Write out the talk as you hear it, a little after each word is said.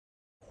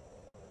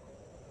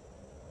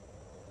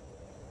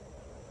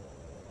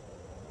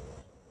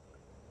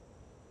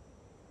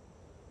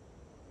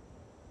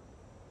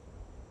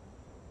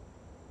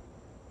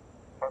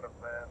Son of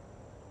man,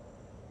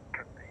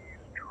 can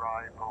these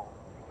dry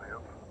bones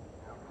live?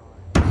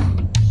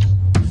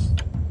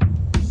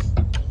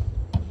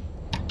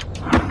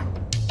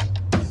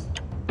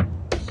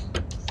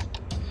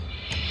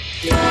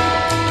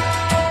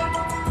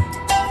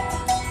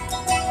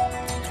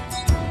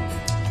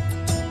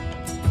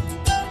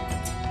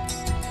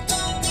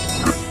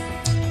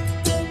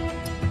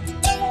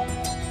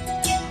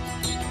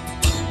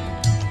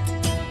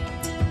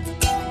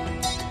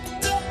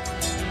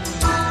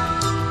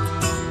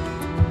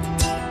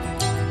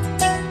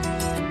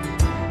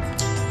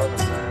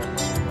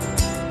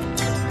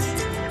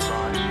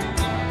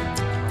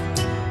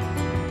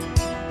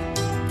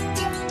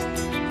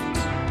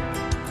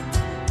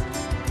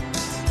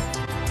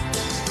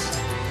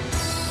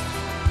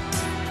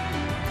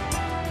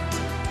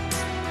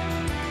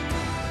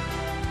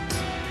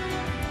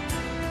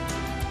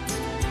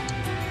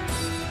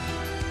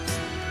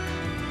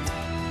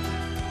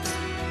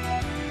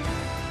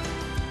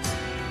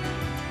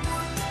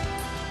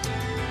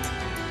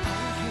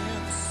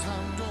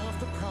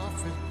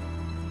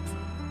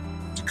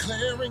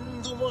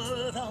 Declaring the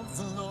word of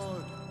the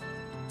Lord,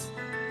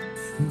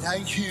 and I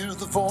hear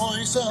the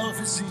voice of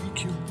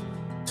Ezekiel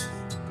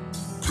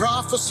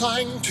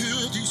prophesying to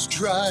these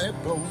dry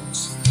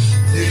bones.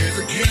 Live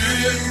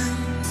again,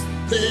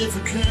 live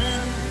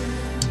again.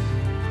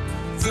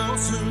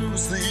 Those who are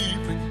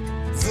sleeping,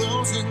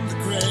 those in the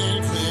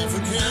grave, live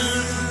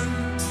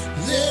again,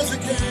 live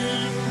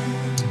again.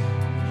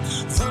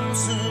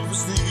 Those who are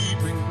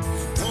sleeping,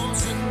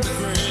 those in the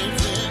grave,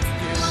 live again.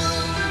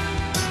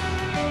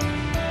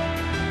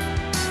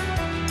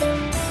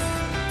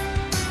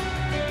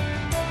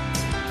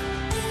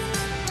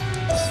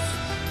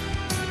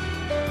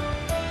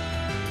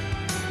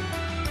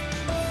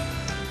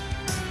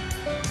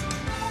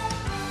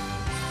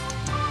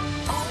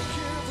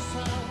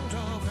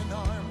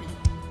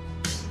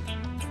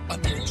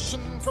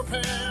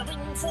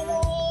 Preparing for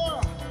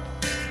war,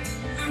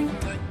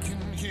 I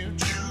can hear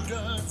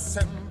Judah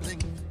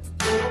assembling.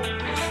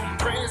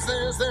 Praise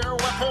is their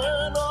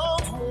weapon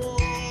of war.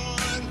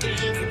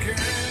 Live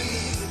again,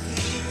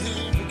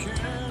 live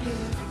again.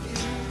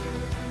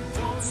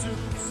 Those who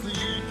are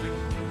sleeping,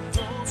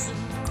 those in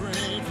the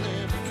grave,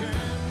 live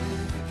again,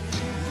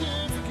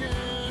 live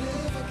again.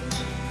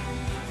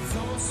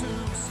 Those who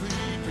are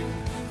sleeping,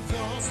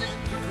 those in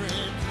the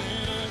grave,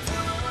 live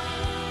again.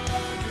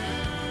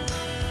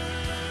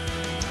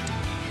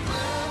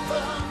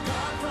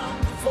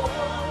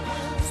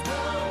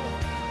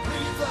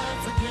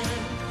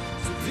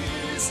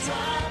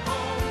 Dry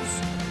bones,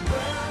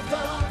 breath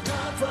of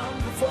God from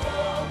the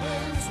four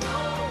winds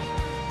blow.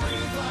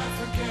 Breathe life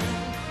again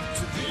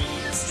to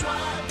these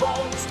dry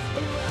bones.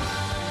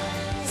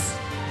 Arise,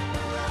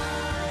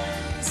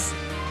 arise,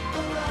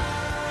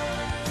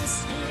 arise,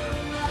 here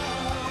and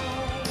now.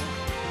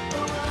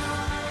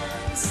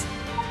 Arise,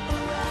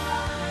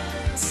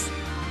 arise,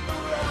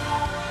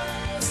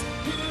 arise,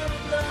 here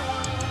and now.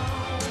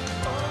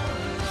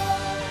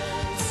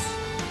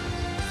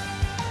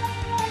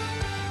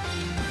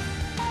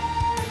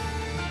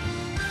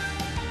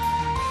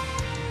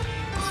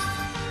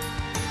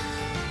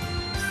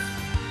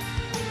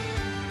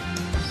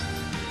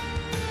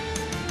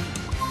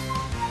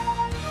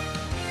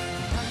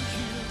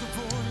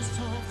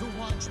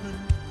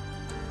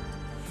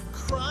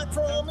 Cry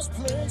from his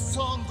place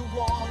on the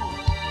wall,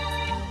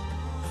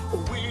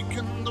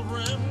 awaken the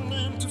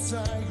remnant of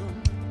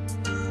Zion,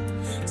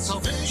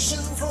 salvation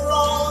for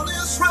all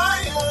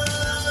Israel.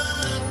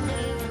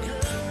 Live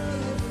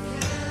again,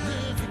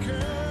 live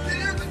again,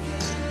 live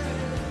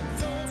again.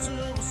 Those who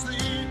are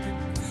sleeping,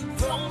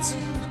 those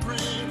in the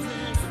grave,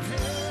 live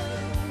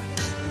again,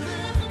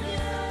 live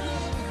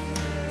again.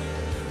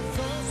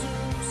 Those who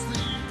are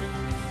sleeping,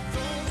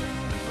 those in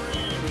the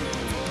grave, live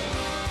again.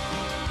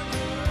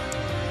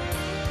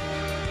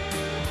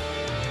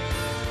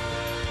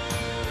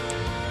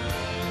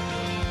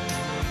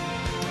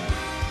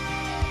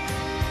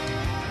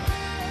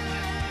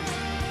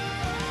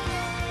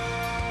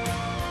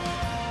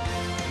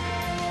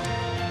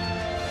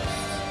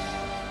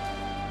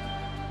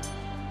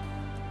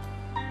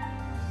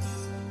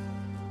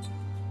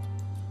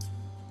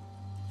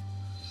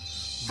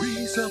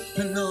 Raise up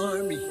an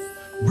army,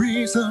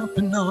 raise up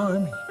an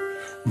army,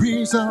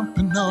 raise up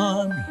an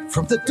army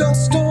from the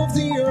dust of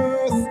the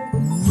earth.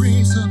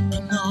 Raise up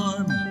an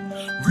army,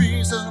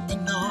 raise up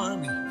an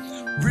army,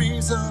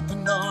 raise up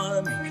an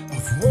army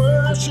of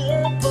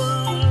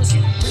worshipers.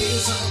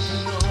 Raise up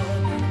an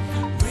army,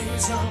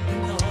 raise up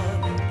an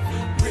army,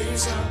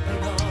 raise up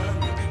an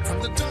army from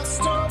the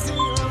dust of the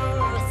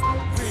earth.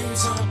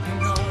 Raise up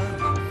an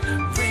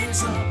army,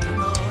 raise up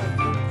an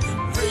army,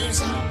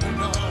 raise up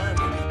an army.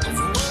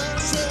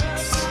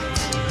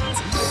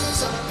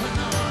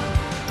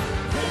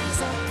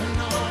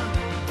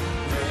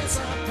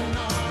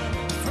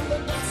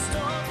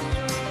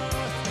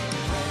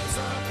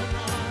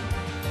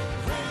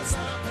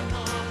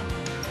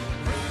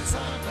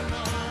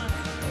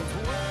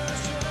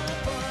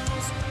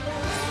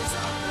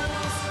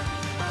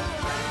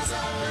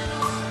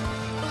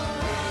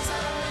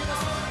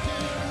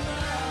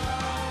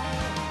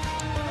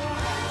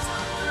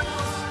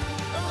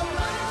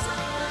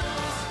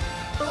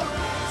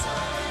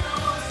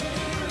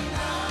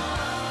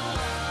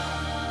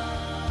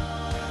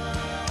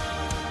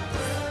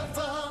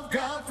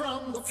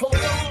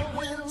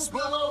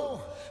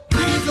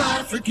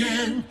 life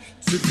again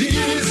to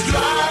these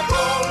dry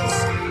bones.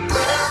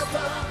 Breath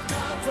of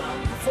God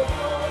from the four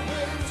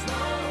winds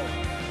blow.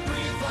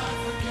 Breathe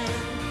life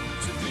again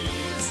to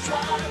these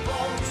dry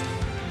bones.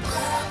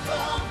 Breath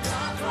of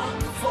God from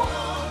the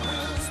four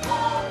winds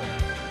blow.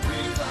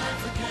 Breathe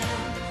life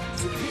again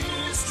to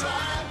these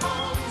dry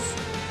bones.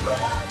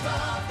 Breath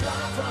of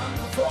God from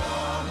the four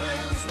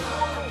winds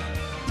blow.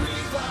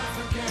 Breathe life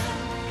again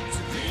to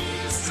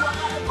these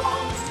dry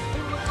bones.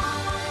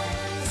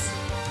 Arise,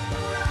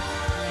 arise,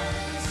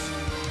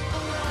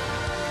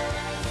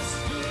 arise,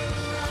 hear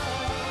now.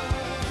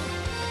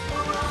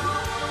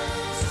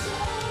 Arise,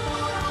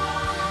 arise,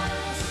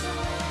 arise,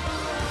 hear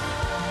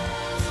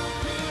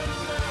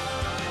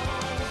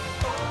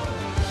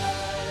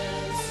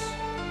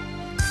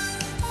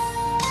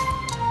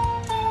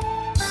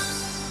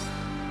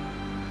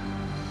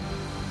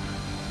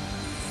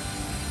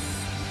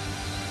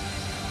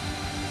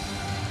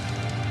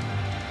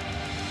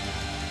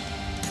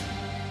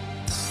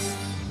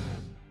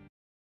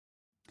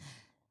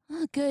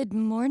Well, good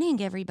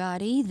morning,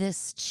 everybody.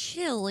 This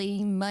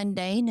chilly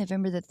Monday,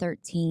 November the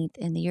 13th,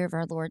 in the year of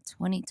our Lord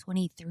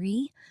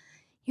 2023.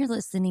 You're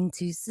listening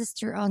to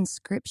Sister on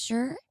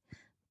Scripture.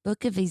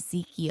 Book of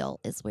Ezekiel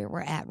is where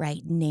we're at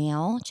right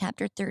now.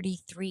 Chapter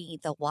 33,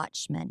 The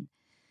Watchman.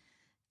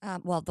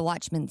 The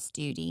Watchman's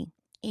Duty.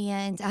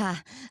 And I'm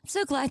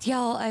so glad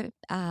y'all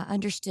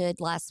understood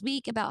last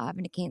week about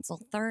having to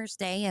cancel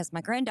Thursday as my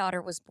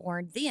granddaughter was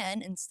born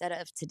then instead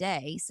of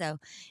today. So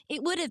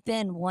it would have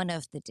been one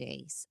of the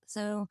days.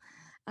 So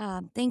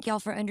thank y'all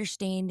for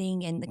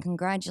understanding and the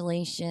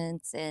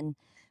congratulations and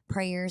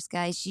prayers,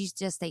 guys. She's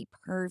just a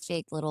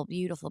perfect little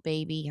beautiful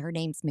baby. Her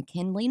name's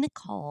McKinley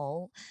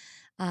Nicole.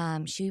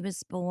 She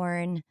was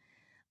born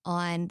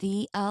on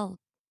the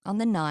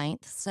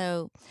 9th.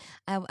 So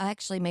I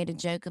actually made a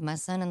joke of my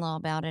son-in-law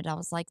about it. I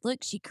was like,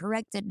 look, she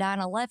corrected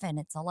 9/11.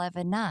 It's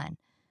 11/9.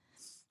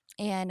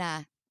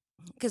 And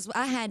because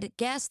I had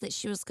guessed that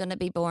she was going to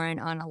be born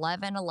on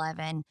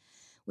 11/11.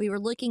 We were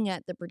looking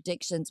at the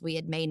predictions we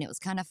had made, and it was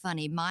kind of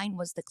funny. Mine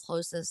was the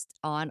closest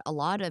on a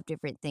lot of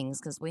different things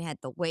because we had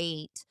the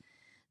weight,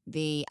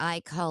 the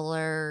eye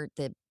color,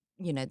 the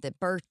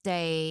birth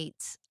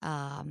date,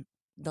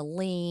 the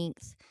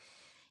length.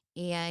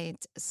 And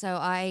so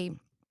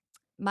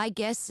my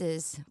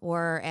guesses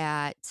were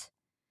at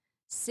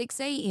 6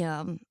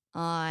 a.m.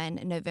 on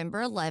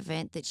November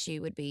 11th that she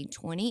would be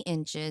 20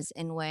 inches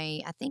and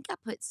weigh, I think I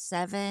put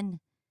 7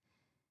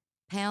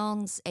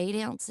 pounds, 8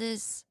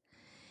 ounces.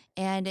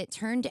 And it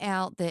turned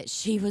out that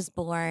she was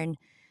born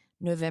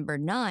November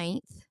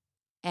 9th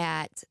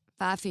at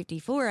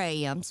 5:54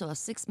 a.m. So I was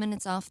 6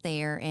 minutes off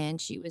there, and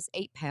she was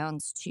 8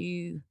 pounds,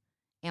 2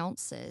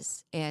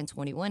 ounces, and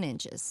 21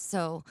 inches.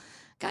 So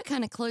got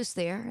kind of close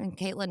there. And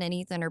Caitlin and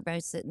Ethan are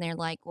both sitting there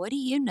like, what do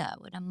you know?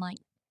 And I'm like,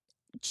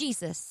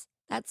 Jesus.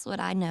 That's what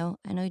I know.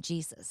 I know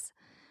Jesus.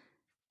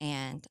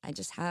 And I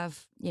just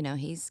have,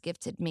 he's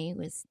gifted me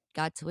with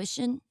God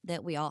tuition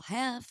that we all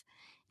have.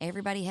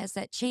 Everybody has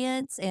that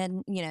chance.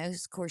 And,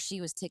 of course,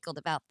 she was tickled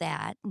about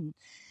that. And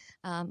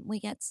we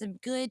got some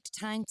good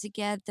time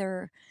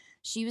together.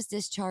 She was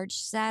discharged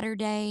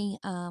Saturday,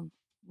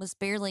 was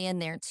barely in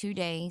there 2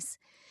 days.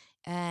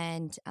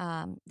 And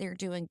they're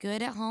doing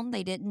good at home.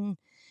 They didn't,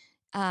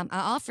 I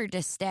offered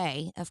to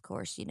stay. Of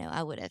course,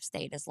 I would have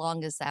stayed as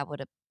long as I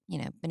would have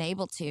been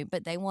able to,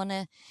 but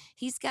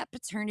he's got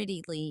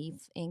paternity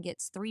leave and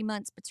gets 3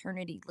 months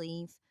paternity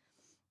leave.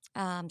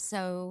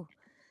 So,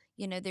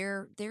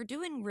 they're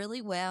doing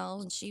really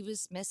well. And she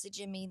was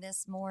messaging me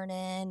this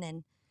morning,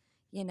 and,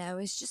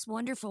 it's just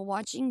wonderful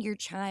watching your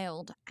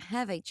child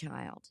have a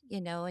child,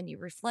 and you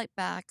reflect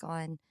back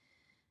on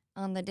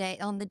the day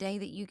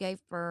that you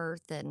gave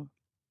birth, and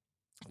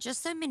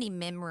just so many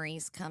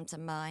memories come to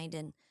mind.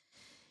 And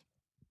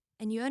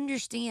you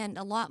understand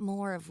a lot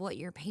more of what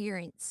your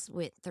parents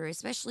went through,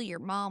 especially your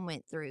mom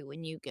went through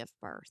when you give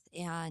birth.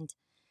 And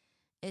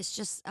it's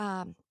just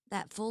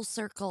that full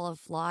circle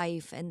of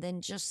life, and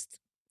then just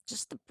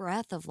the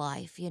breath of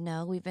life.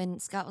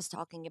 Scott was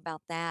talking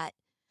about that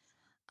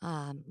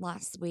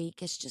last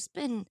week.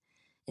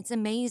 It's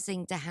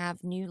amazing to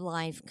have new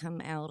life come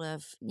out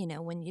of,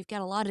 when you've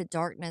got a lot of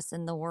darkness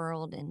in the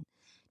world, and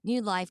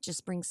new life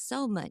just brings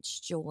so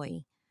much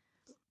joy.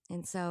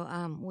 And so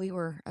we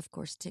were, of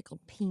course,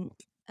 tickled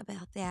pink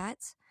about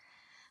that.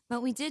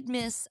 But we did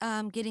miss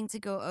getting to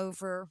go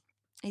over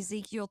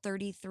Ezekiel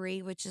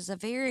 33, which is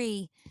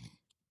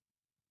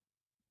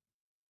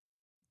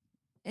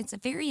it's a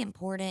very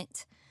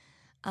important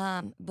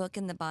book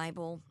in the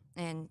Bible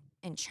and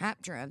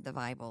chapter of the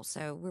Bible.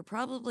 So we're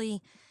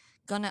probably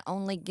going to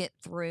only get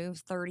through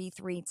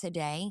 33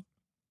 today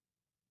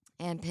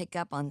and pick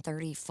up on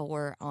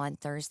 34 on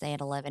Thursday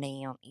at 11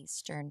 a.m.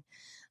 Eastern.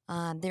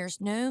 There's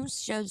no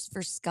shows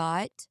for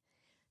Scott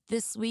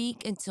this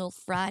week until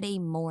Friday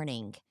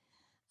morning.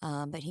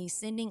 But he's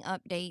sending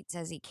updates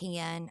as he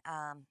can.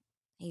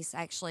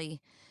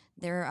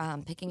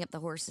 They're picking up the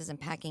horses and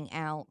packing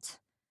out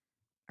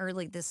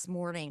early this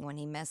morning when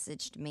he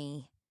messaged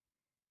me.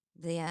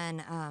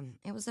 Then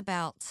it was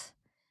about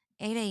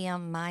 8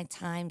 a.m. my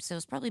time. So it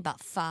was probably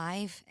about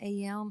 5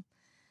 a.m.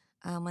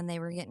 When they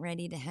were getting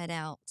ready to head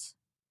out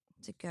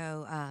to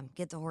go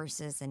get the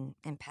horses and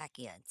pack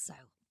in. So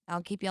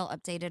I'll keep y'all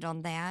updated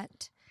on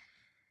that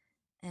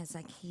as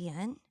I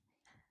can.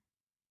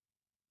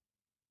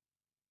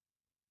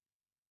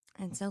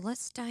 And so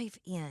let's dive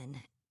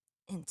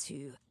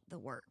into the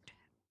word.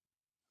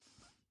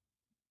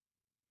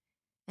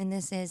 And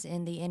this is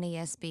in the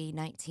NASB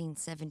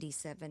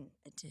 1977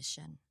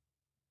 edition.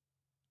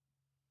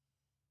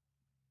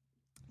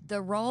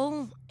 The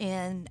role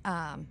and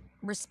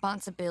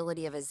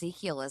responsibility of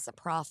Ezekiel as a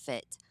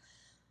prophet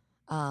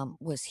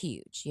was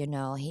huge. You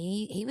know,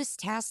 he was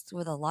tasked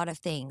with a lot of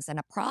things, and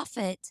a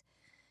prophet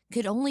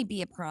could only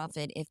be a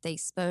prophet if they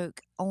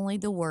spoke only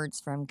the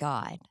words from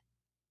God,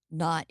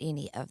 not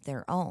any of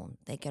their own.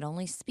 They could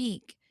only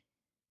speak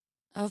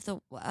of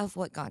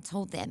what God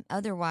told them.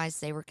 Otherwise,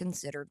 they were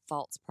considered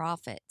false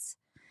prophets.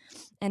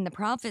 And the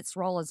prophet's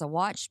role as a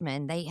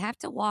watchman, they have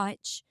to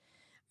watch,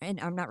 and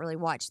I'm not really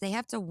watch. They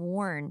have to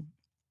warn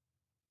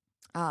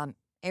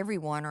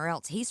everyone, or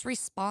else he's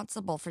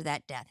responsible for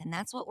that death. And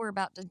that's what we're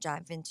about to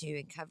dive into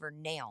and cover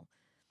now.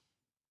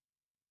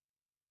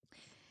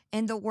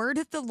 And the word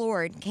of the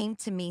Lord came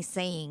to me,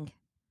 saying,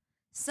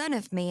 Son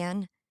of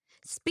man,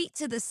 speak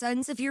to the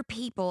sons of your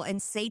people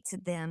and say to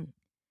them,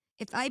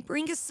 if I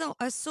bring a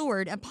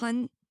sword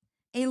upon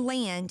a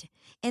land,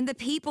 and the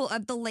people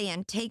of the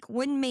land take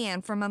one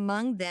man from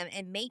among them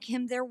and make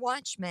him their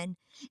watchman,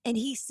 and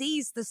he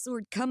sees the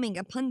sword coming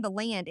upon the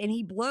land, and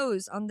he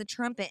blows on the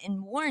trumpet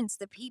and warns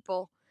the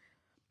people,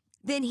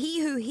 then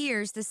he who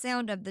hears the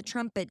sound of the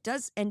trumpet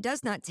does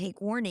not take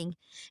warning,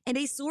 and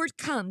a sword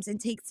comes and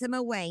takes him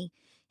away,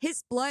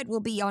 his blood will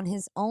be on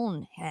his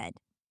own head.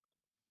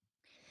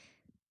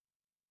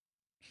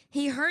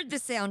 He heard the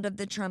sound of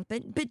the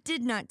trumpet, but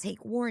did not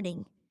take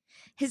warning.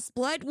 His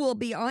blood will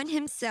be on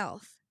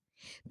himself.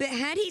 But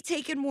had he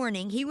taken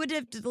warning, he would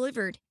have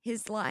delivered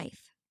his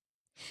life.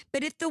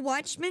 But if the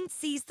watchman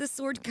sees the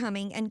sword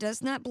coming and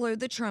does not blow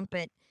the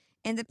trumpet,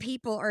 and the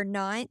people are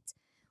not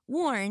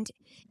warned,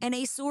 and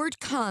a sword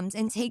comes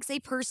and takes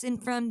a person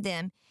from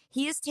them,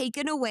 he is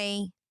taken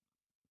away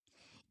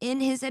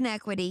in his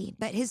iniquity,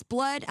 but his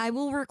blood I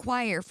will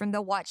require from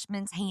the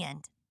watchman's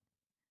hand.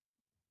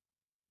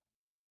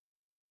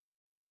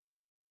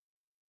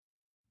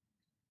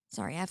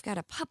 Sorry, I've got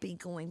a puppy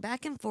going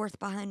back and forth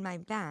behind my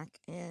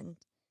back and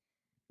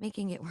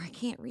making it where I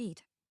can't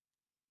read.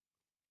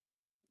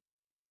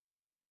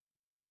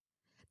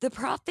 The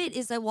prophet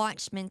is a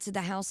watchman to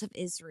the house of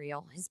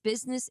Israel. His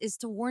business is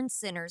to warn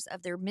sinners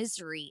of their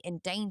misery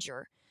and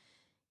danger.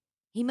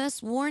 He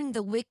must warn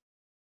the wicked.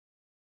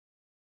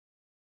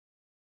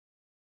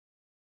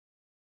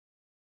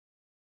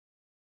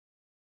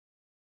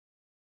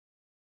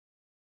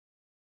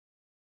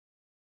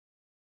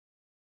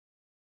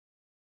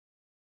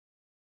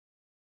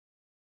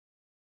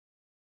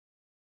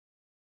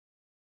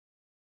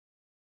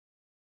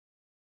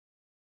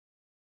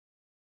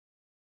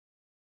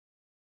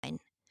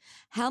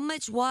 How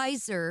much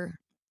wiser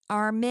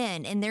are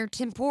men in their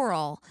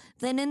temporal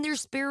than in their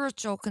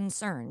spiritual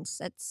concerns?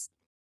 That's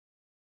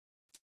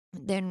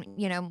then,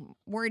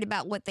 worried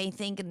about what they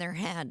think in their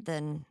head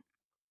than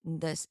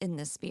this in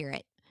the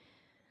spirit.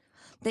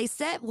 They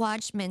set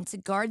watchmen to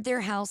guard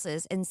their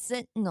houses and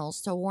sentinels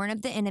to warn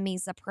of the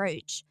enemy's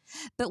approach.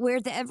 But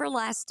where the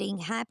everlasting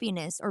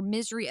happiness or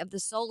misery of the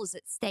soul is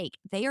at stake,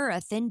 they are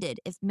offended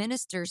if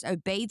ministers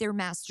obey their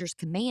master's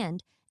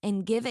command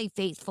and give a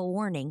faithful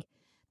warning.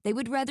 They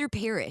would rather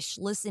perish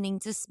listening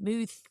to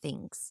smooth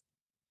things.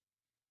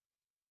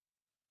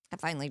 I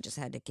finally just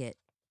had to get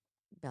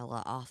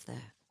Bella off the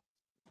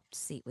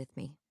seat with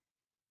me.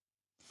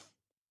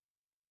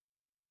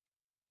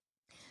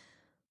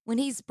 When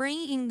he's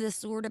bringing the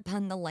sword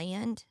upon the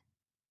land,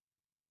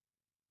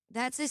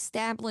 that's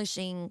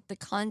establishing the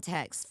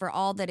context for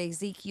all that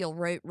Ezekiel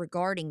wrote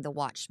regarding the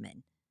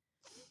watchman.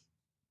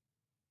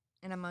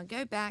 And I'm going to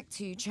go back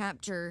to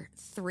chapter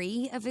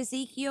 3 of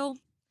Ezekiel,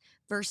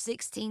 verse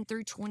 16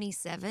 through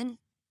 27.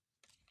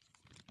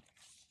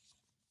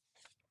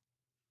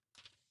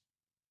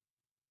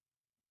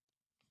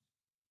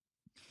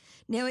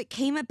 Now it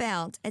came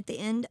about at the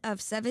end of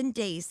 7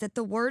 days that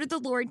the word of the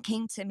Lord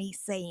came to me,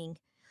 saying,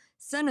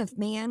 Son of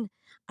man,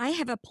 I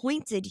have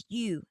appointed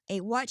you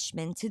a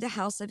watchman to the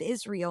house of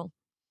Israel.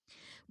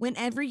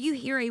 Whenever you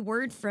hear a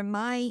word from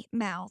my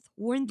mouth,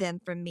 warn them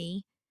from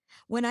me.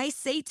 When I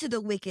say to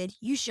the wicked,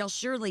 you shall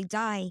surely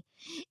die,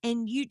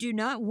 and you do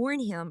not warn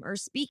him or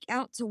speak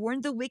out to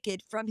warn the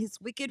wicked from his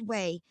wicked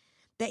way,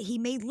 that he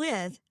may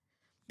live,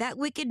 that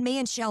wicked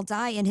man shall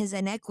die in his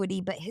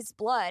iniquity, but his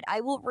blood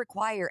I will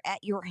require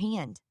at your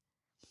hand.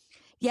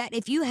 Yet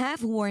if you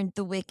have warned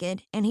the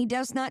wicked, and he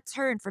does not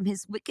turn from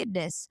his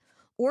wickedness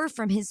or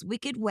from his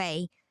wicked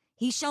way,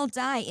 he shall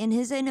die in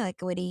his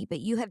iniquity,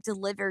 but you have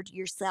delivered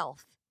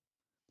yourself.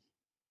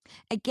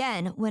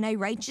 Again, when a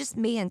righteous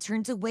man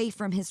turns away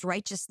from his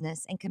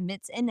righteousness and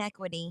commits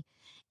iniquity,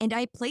 and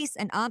I place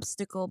an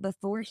obstacle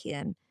before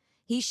him,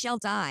 he shall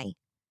die.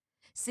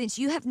 Since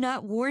you have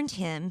not warned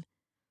him,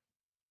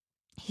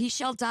 He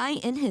shall die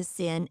in his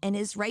sin, and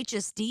his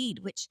righteous deed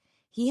which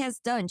he has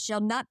done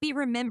shall not be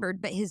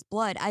remembered, but his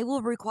blood I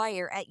will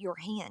require at your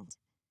hand.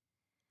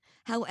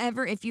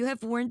 However, if you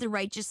have warned the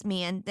righteous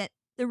man that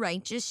the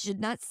righteous should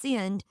not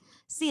sin,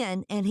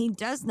 and he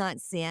does not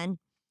sin,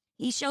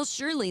 he shall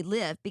surely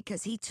live,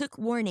 because he took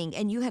warning,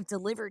 and you have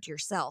delivered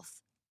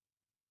yourself.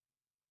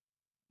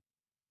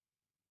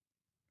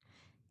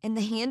 And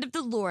the hand of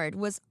the Lord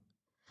was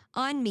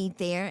on me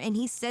there, and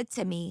he said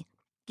to me,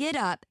 Get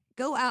up,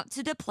 go out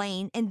to the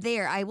plain, and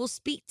there I will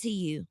speak to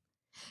you.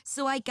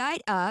 So I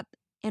got up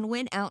and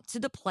went out to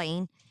the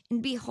plain,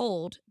 and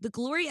behold, the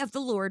glory of the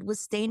Lord was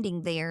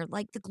standing there,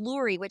 like the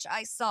glory which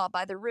I saw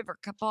by the river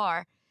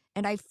Kabar,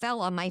 and I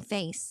fell on my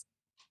face.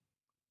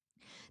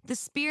 The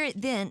Spirit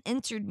then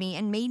entered me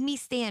and made me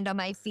stand on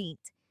my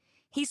feet.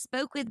 He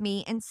spoke with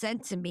me and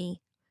said to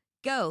me,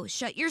 Go,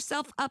 shut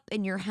yourself up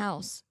in your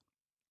house.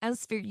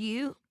 As for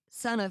you,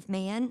 son of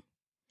man,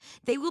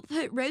 they will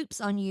put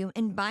ropes on you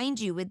and bind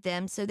you with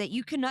them so that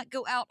you cannot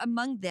go out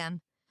among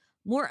them.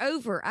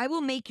 Moreover, I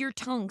will make your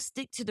tongue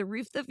stick to the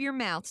roof of your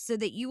mouth so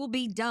that you will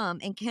be dumb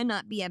and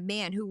cannot be a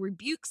man who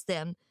rebukes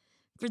them,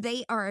 for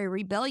they are a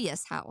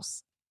rebellious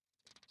house.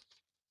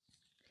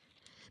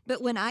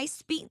 But when I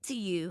speak to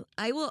you,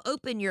 I will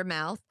open your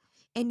mouth,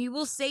 and you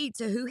will say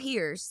to who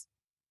hears,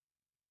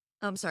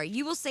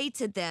 you will say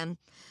to them,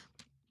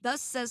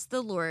 Thus says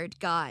the Lord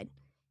God,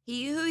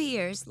 He who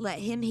hears, let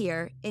him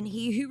hear, and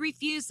he who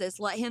refuses,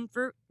 let him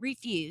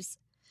refuse,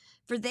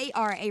 for they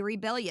are a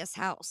rebellious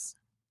house.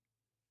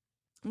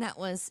 And that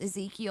was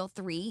Ezekiel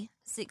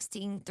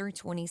 3:16 through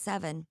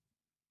 27.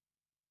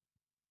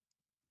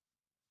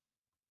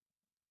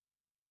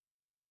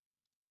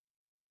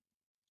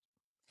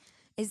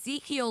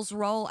 Ezekiel's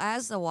role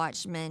as a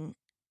watchman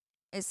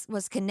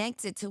was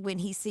connected to when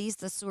he sees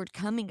the sword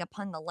coming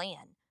upon the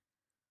land.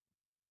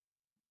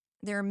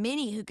 There are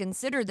many who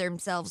consider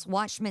themselves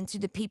watchmen to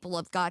the people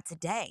of God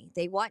today.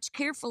 They watch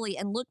carefully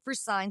and look for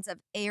signs of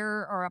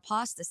error or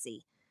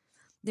apostasy.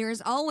 There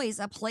is always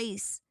a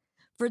place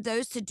for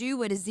those to do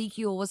what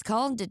Ezekiel was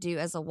called to do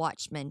as a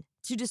watchman,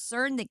 to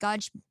discern that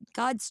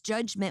God's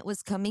judgment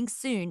was coming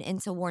soon and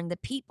to warn the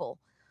people.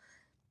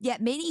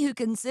 Yet many who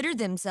consider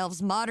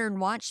themselves modern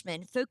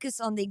watchmen focus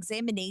on the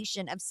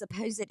examination of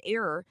supposed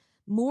error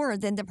more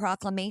than the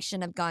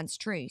proclamation of God's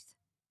truth.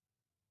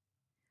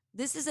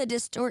 This is a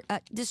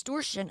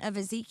distortion of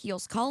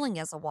Ezekiel's calling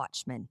as a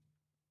watchman.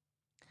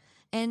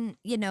 And,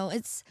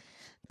 it's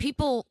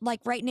people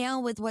like right now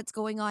with what's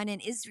going on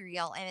in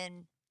Israel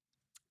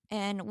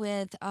and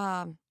with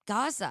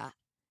Gaza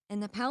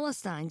and the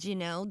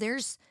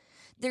Palestinians,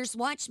 there's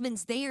watchmen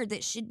there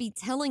that should be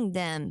telling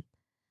them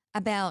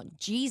about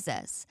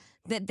Jesus,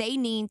 that they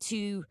need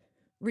to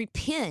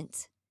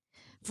repent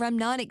from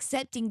not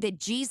accepting that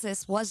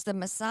Jesus was the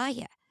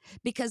Messiah,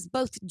 because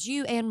both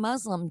Jew and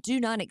Muslim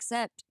do not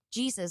accept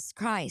Jesus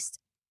Christ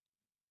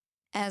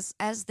as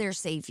their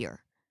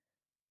Savior.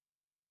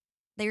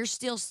 They're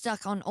still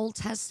stuck on Old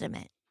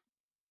Testament.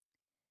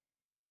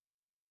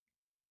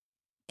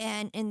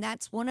 And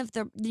that's one of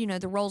the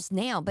the roles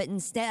now, but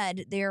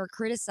instead they're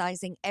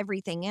criticizing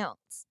everything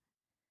else.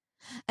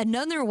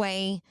 Another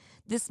way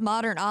this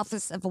modern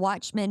office of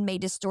watchman may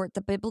distort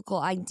the biblical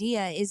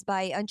idea is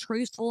by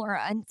untruthful or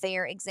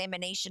unfair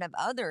examination of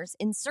others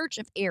in search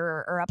of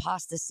error or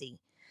apostasy.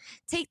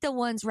 Take the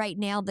ones right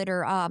now that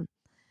are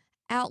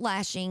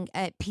outlashing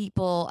at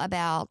people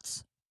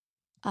about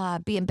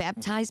being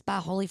baptized by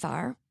holy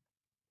fire,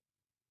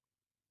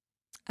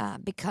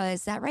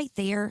 because that right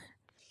there,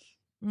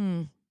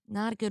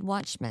 not a good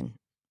watchman,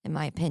 in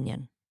my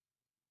opinion.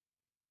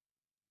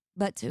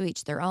 But to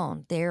each their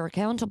own. They're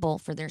accountable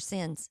for their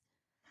sins.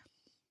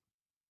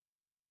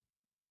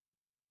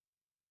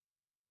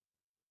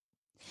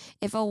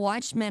 If a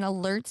watchman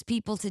alerts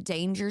people to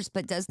dangers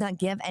but does not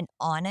give an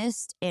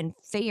honest and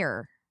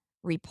fair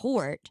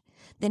report,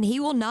 then he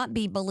will not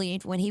be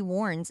believed when he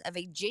warns of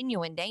a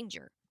genuine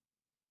danger.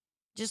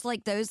 Just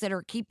like those that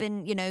are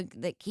keeping,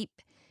 that keep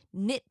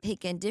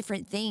nitpicking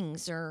different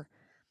things or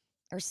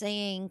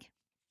saying,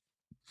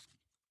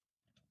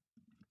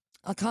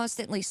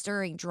 constantly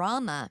stirring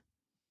drama,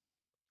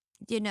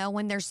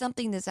 when there's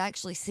something that's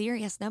actually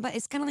serious. Nobody,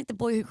 it's kind of like the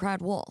boy who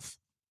cried wolf,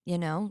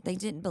 they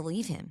didn't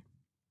believe him.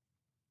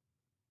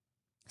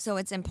 So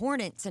it's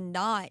important to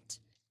not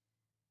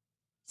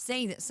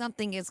say that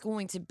something is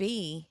going to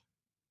be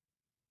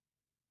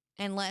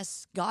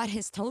unless God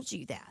has told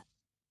you that.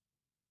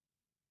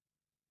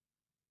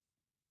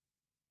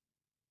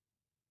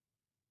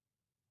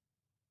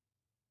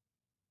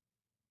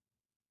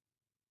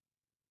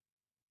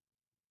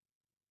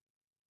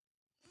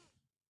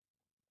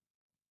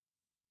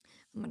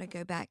 I'm going to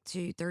go back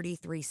to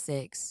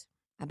 33:6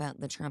 about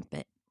the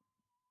trumpet.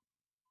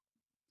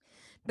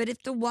 But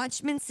if the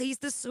watchman sees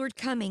the sword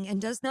coming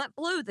and does not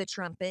blow the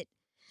trumpet,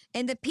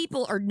 and the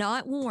people are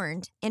not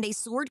warned, and a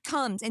sword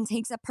comes and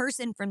takes a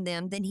person from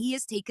them, then he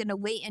is taken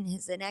away in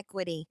his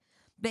iniquity.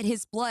 But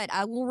his blood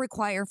I will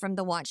require from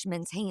the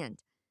watchman's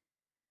hand.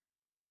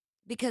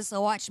 Because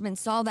the watchman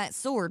saw that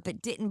sword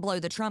but didn't blow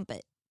the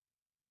trumpet.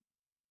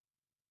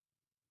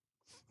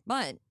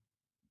 But,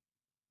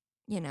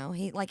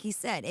 he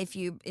said, if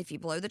you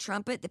blow the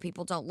trumpet, the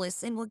people don't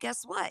listen. Well,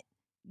 guess what?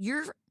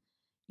 You're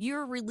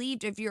you're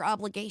relieved of your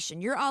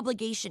obligation. Your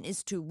obligation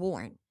is to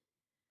warn.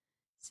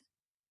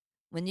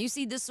 When you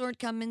see the sword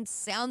coming,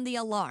 sound the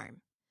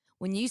alarm.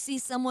 When you see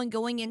someone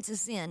going into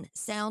sin,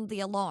 sound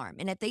the alarm.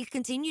 And if they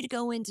continue to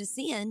go into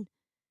sin,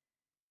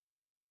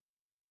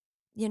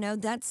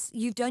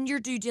 you've done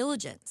your due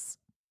diligence.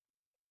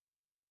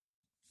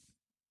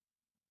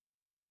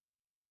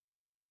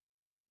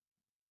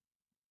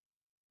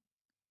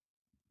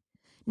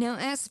 Now,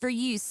 as for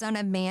you, son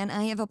of man,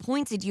 I have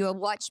appointed you a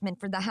watchman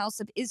for the house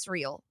of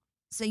Israel.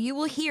 So you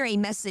will hear a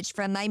message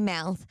from my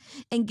mouth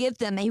and give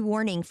them a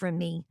warning from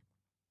me.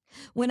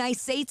 When I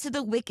say to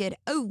the wicked,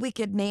 O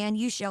wicked man,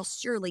 you shall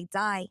surely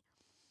die,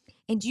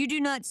 and you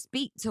do not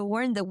speak to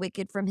warn the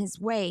wicked from his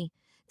way,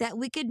 that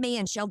wicked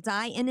man shall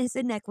die in his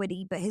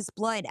iniquity, but his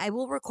blood I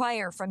will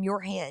require from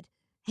your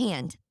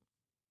hand.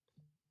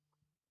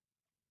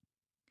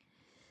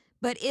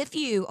 But if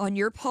you, on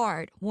your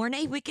part, warn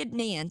a wicked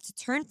man to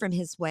turn from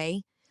his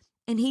way,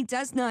 and he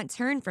does not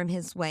turn from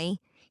his way,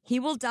 he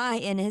will die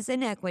in his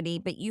iniquity,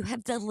 but you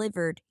have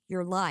delivered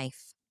your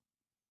life.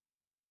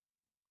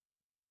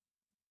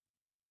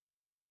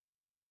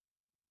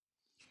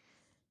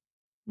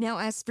 Now,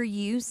 as for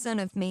you, son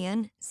of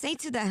man, say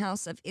to the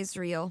house of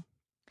Israel,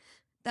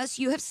 thus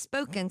you have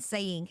spoken,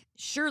 saying,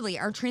 surely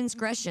our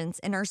transgressions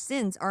and our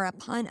sins are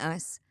upon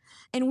us,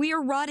 and we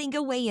are rotting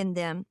away in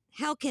them.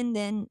 How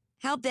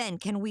then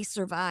can we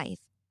survive?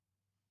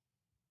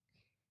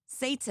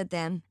 Say to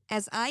them,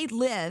 as I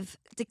live,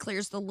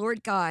 declares the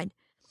Lord God,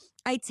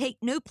 I take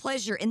no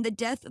pleasure in the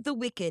death of the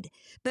wicked,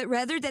 but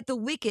rather that the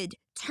wicked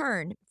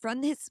turn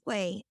from his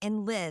way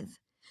and live.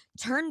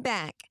 Turn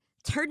back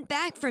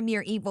from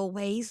your evil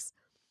ways.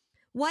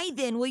 Why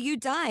then will you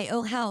die,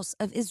 O house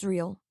of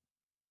Israel?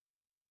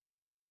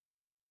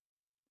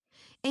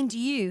 And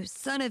you,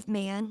 son of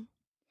man,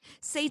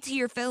 say to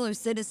your fellow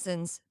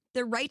citizens,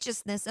 the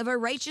righteousness of a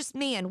righteous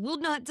man will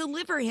not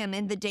deliver him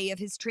in the day of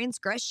his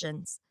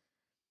transgressions.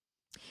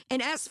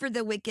 And as for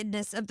the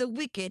wickedness of the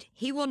wicked,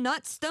 he will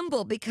not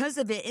stumble because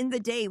of it in the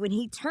day when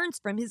he turns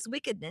from his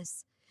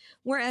wickedness.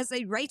 Whereas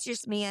a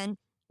righteous man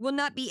will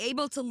not be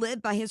able to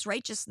live by his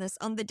righteousness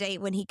on the day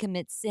when he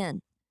commits sin.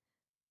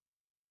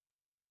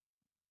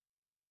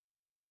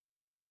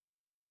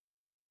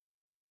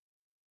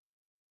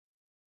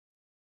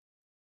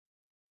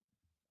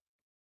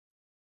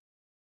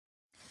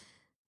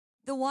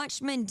 The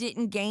watchman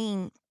didn't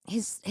gain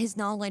his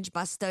knowledge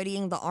by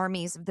studying the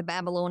armies of the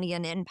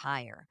Babylonian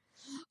Empire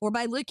or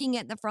by looking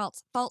at the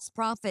false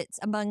prophets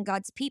among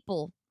God's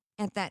people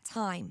at that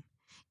time.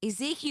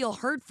 Ezekiel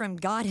heard from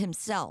God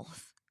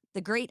himself,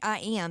 the great I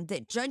am,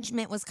 that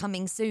judgment was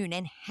coming soon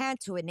and had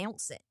to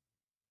announce it.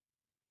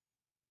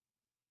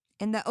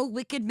 And the, O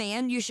wicked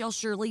man, you shall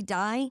surely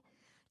die,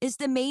 is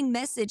the main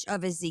message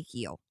of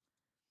Ezekiel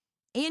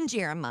and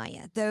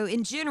Jeremiah, though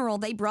in general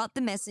they brought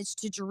the message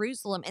to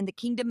Jerusalem and the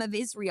kingdom of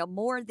Israel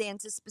more than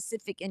to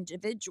specific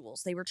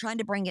individuals. They were trying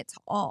to bring it to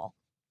all.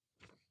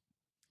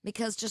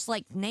 Because just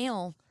like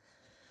now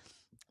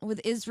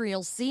with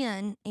Israel's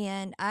sin,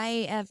 and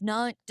I have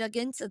not dug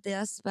into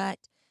this, but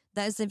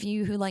those of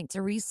you who like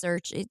to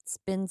research, it's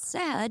been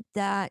said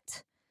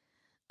that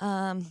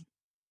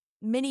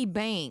many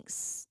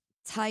banks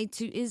tied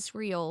to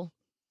Israel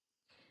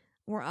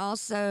were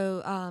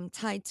also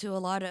tied to a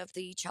lot of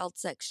the child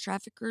sex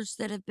traffickers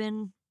that have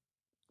been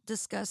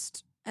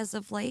discussed as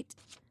of late.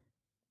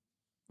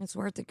 It's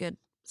worth a good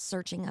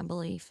searching, I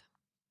believe,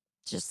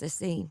 just to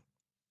see.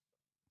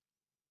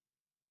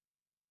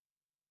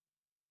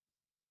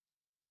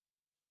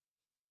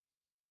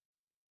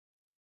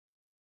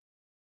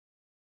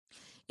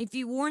 If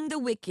you warn the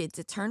wicked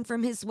to turn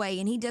from his way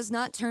and he does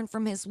not turn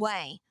from his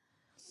way,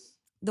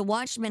 the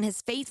watchman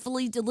has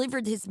faithfully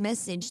delivered his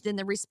message, then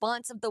the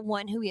response of the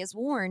one who he has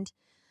warned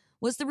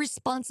was the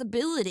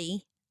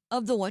responsibility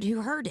of the one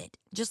who heard it.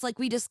 Just like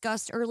we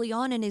discussed early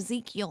on in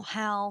Ezekiel,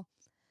 how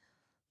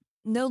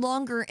no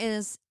longer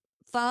is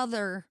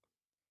father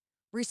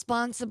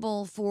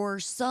responsible for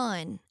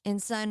son and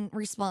son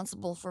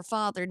responsible for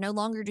father. No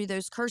longer do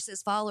those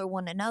curses follow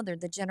one another,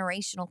 the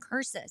generational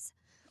curses.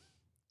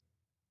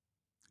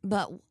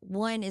 But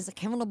one is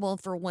accountable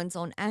for one's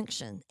own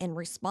action and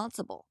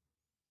responsible.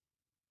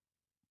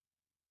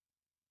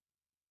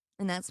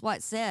 And that's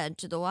what said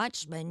to the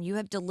watchman, you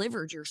have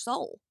delivered your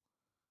soul.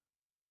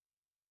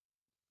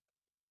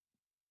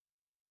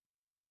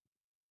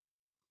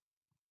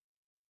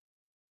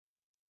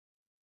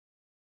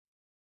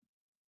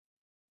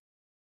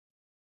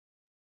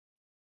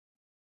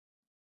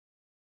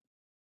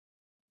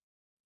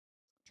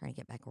 Trying to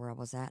get back where I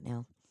was at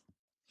now.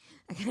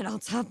 I got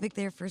off topic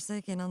there for a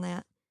second on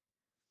that.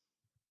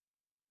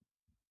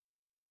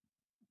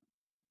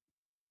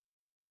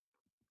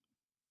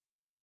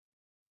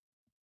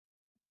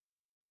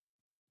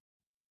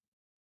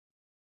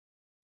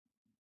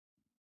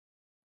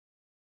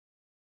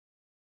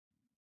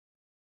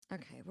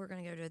 Okay, we're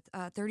going to go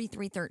to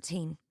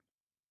 33:13.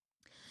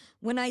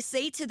 When I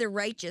say to the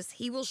righteous,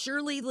 he will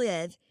surely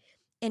live,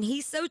 and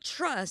he so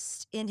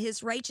trusts in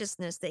his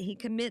righteousness that he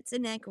commits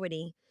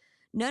iniquity,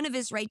 none of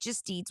his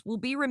righteous deeds will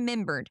be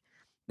remembered,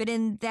 but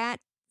in that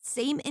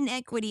same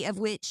inequity of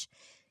which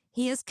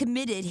he has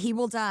committed, he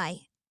will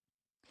die.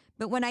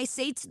 But when I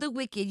say to the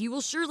wicked, you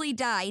will surely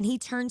die, and he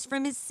turns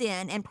from his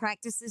sin and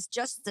practices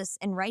justice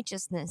and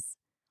righteousness.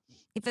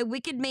 If a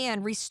wicked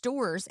man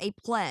restores a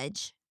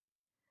pledge,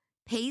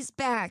 pays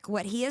back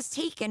what he has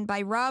taken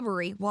by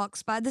robbery,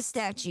 walks by the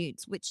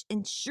statutes which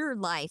ensure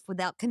life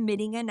without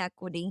committing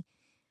iniquity,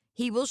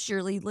 he will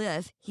surely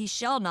live. He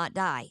shall not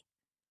die.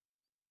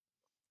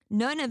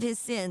 None of his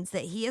sins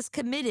that he has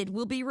committed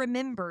will be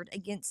remembered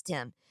against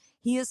him.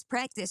 He has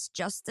practiced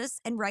justice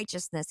and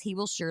righteousness. He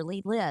will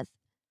surely live.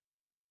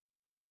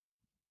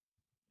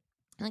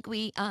 Like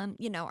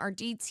our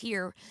deeds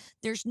here,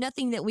 there's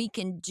nothing that we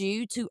can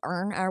do to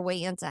earn our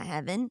way into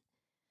heaven.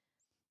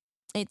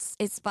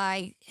 It's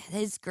by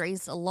his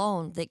grace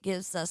alone that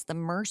gives us the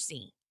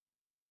mercy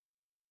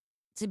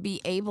to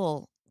be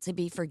able to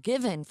be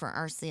forgiven for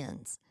our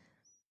sins.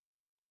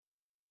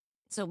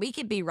 So we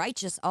can be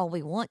righteous all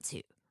we want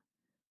to,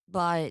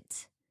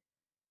 but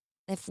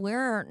if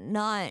we're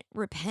not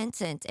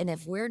repentant and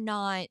if we're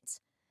not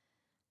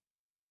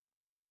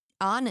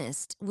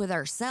honest with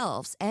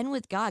ourselves and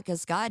with God,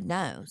 because God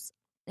knows,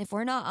 if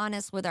we're not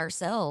honest with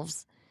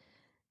ourselves,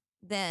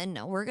 then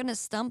we're going to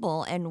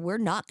stumble and we're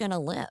not going to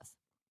live.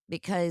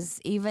 Because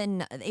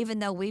even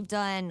though we've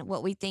done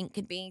what we think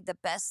could be the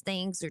best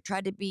things or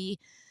tried to be,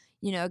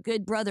 a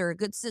good brother, a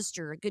good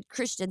sister, a good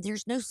Christian,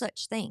 there's no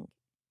such thing.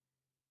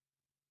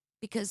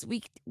 Because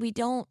we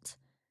can't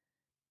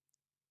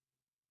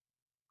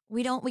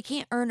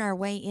earn our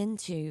way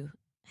into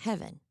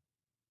heaven.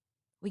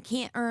 We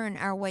can't earn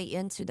our way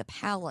into the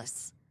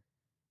palace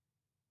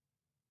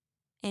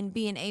and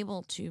being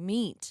able to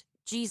meet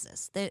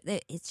Jesus.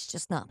 It's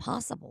just not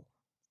possible.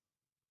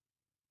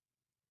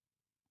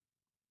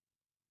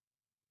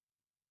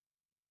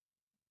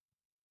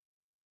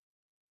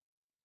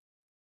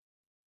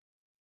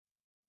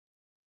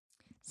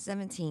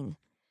 "17.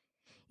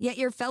 Yet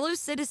your fellow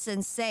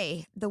citizens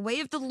say, the way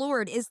of the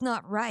Lord is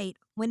not right,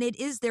 when it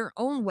is their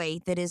own way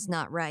that is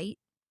not right."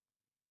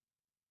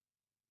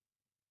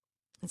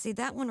 And see,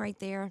 that one right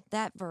there,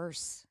 that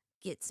verse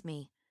gets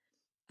me.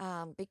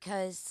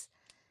 Because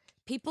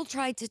people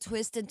try to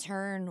twist and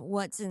turn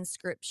what's in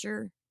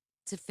scripture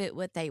to fit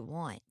what they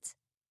want.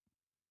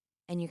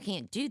 And you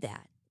can't do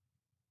that.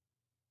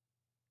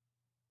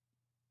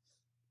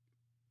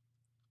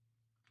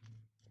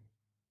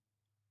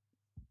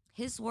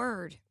 His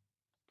word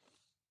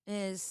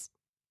is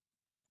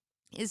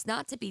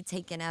not to be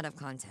taken out of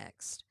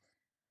context.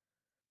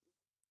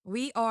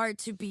 We are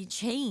to be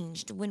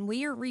changed when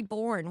we are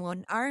reborn,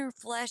 when our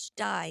flesh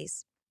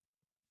dies,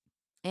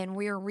 and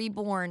we are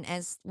reborn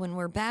as when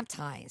we're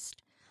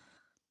baptized.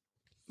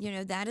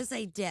 That is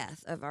a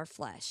death of our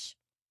flesh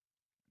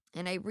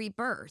and a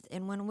rebirth.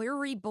 And when we're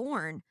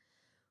reborn,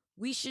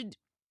 we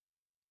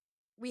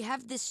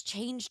have this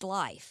changed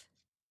life.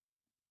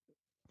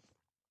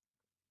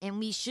 And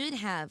we should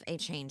have a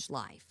changed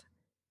life.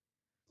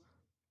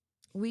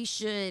 We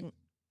should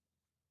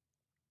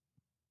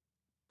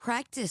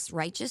practice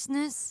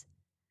righteousness,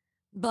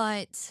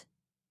 but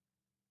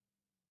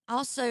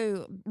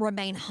also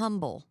remain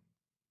humble.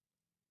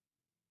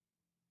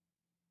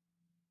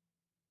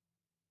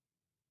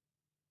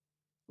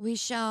 We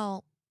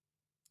shall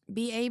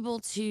be able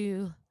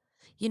to,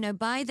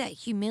 by that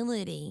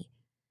humility,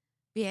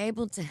 be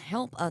able to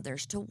help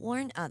others, to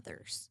warn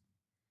others.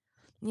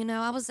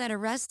 I was at a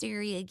rest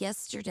area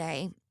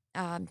yesterday.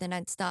 Then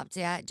I'd stopped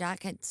at.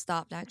 Jack had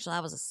stopped. Actually,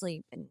 I was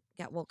asleep and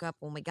got woke up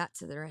when we got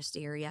to the rest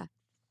area.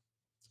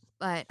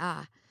 But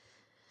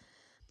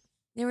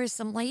there were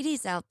some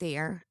ladies out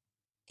there,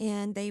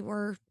 and they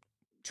were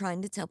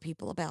trying to tell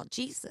people about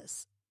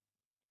Jesus.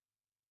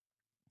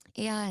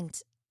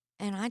 And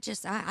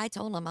I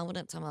told them, I went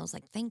up to them, I was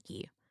like, thank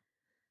you.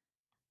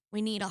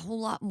 We need a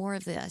whole lot more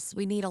of this.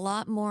 We need a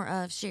lot more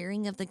of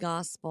sharing of the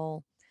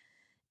gospel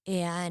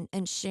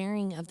and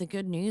sharing of the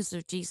good news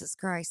of Jesus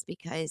Christ,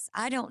 because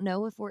I don't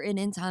know if we're in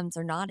end times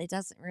or not. It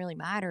doesn't really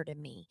matter to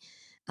me.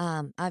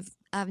 I've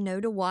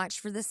know to watch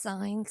for the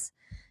signs,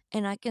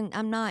 and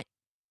I'm not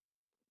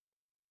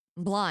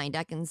blind.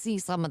 I can see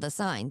some of the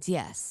signs,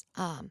 yes.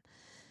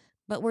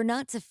 But we're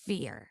not to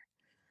fear.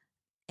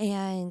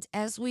 And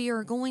as we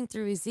are going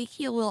through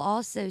Ezekiel, we'll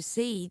also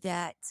see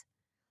that,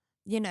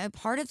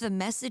 part of the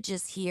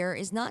messages here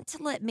is not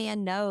to let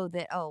man know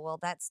that, oh, well,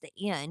 that's the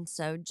end,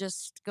 so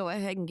just go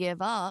ahead and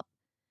give up.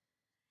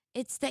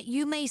 It's that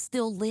you may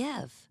still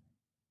live.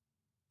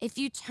 If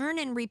you turn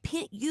and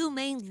repent, you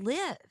may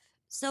live.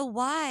 So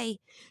why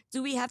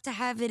do we have to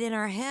have it in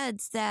our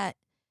heads that,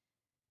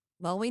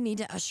 well, we need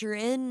to usher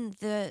in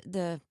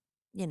the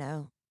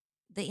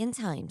end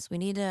times. We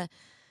need to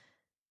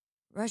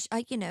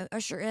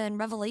usher in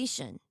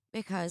revelation,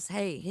 because,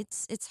 hey,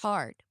 it's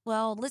hard.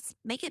 Well, let's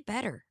make it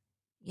better.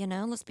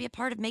 Let's be a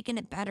part of making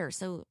it better.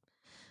 So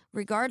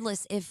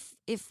regardless if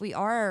we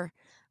are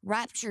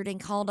raptured and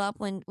called up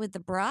with the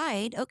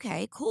bride,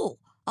 okay, cool,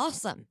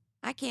 awesome.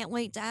 I can't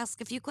wait to ask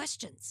a few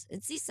questions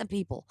and see some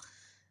people.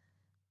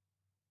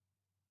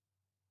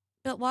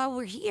 But while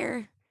we're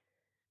here,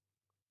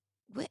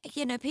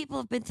 people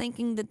have been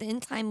thinking that the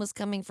end time was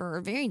coming for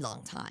a very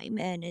long time,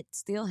 and it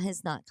still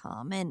has not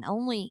come. And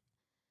only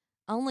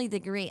the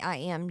great I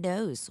am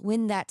knows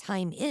when that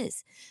time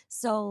is.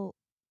 So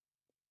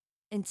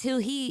until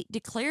he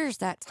declares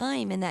that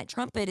time and that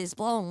trumpet is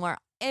blown, where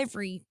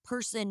every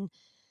person,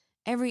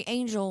 every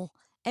angel,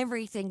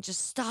 everything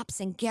just stops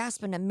and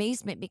gasps in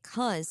amazement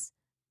because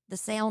the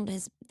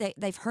sound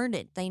they've heard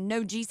it. They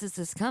know Jesus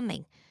is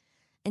coming.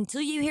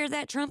 Until you hear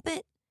that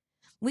trumpet,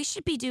 we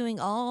should be doing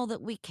all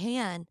that we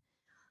can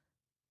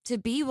to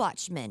be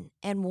watchmen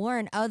and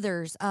warn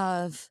others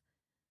of,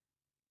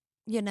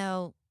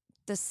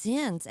 the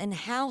sins and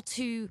how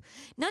to,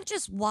 not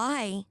just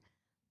why,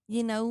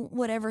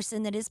 whatever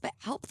sin that is, but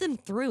help them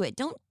through it.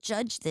 Don't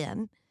judge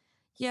them.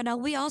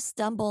 We all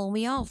stumble,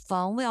 we all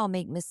fall, we all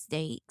make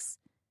mistakes.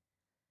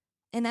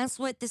 And that's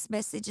what this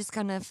message is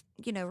kind of,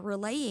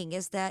 relaying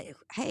is that,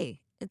 hey,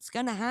 it's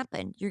going to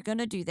happen. You're going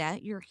to do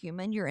that. You're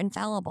human, you're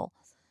infallible.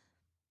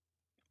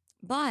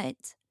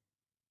 But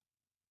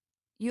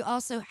you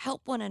also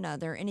help one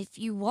another. And if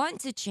you want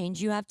to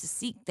change, you have to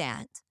seek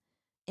that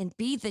and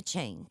be the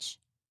change.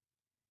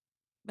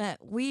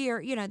 But we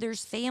are,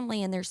 there's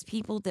family and there's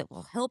people that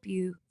will help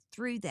you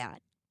through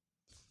that.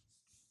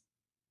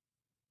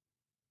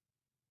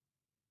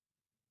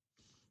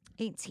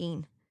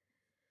 18.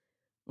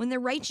 When the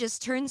righteous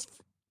turns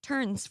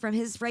from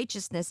his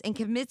righteousness and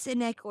commits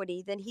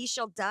iniquity, then he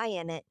shall die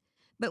in it.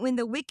 But when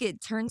the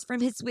wicked turns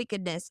from his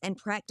wickedness and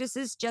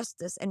practices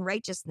justice and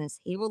righteousness,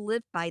 he will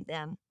live by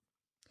them.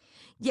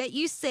 Yet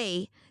you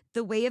say,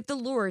 the way of the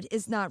Lord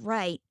is not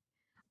right.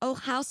 O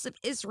house of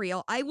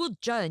Israel, I will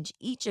judge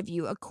each of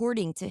you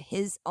according to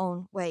his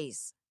own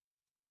ways.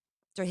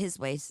 To his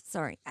ways.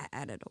 Sorry, I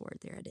added a word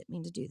there. I didn't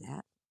mean to do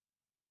that.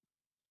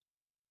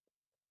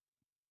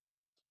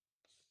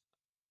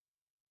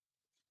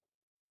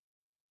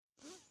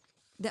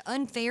 The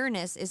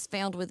unfairness is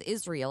found with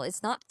Israel.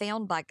 It's not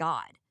found by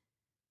God.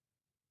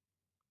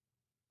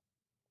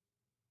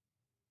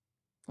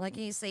 Like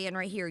he's saying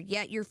right here,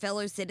 yet your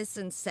fellow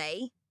citizens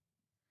say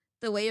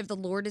the way of the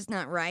Lord is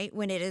not right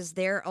when it is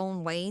their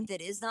own way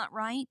that is not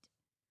right.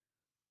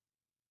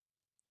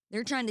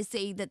 They're trying to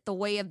say that the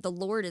way of the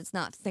Lord is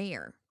not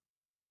fair.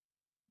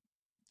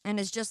 And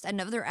it's just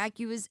another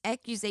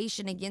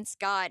accusation against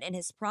God and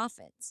his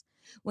prophets.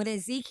 When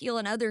Ezekiel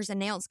and others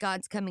announce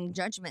God's coming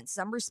judgment,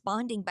 some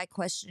responding by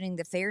questioning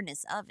the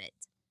fairness of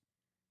it.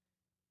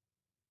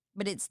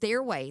 But it's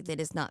their way that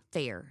is not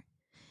fair.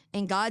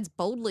 And God's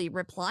boldly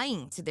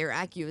replying to their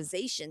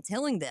accusation,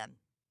 telling them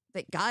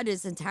that God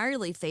is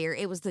entirely fair.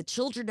 It was the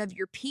children of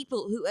your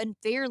people who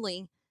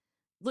unfairly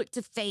look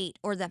to fate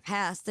or the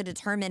past to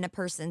determine a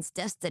person's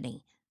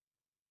destiny.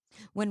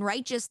 When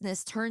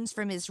righteousness turns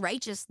from his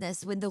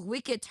righteousness, when the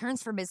wicked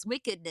turns from his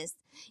wickedness,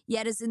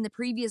 yet as in the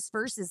previous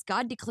verses,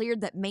 God declared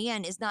that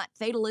man is not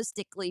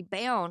fatalistically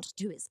bound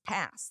to his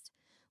past,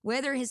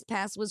 whether his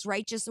past was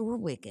righteous or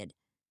wicked.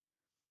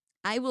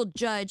 I will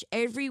judge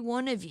every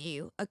one of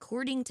you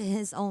according to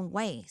his own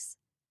ways.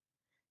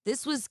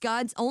 This was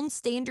God's own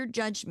standard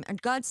judgment,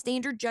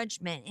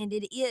 and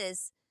it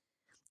is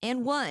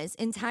and was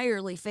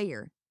entirely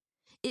fair.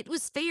 It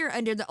was fair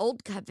under the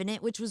old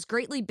covenant, which was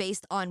greatly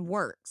based on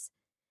works.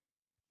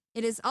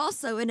 It is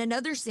also, in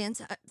another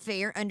sense,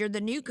 fair under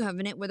the new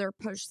covenant, where a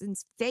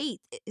person's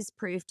faith is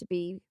proved to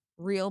be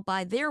real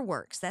by their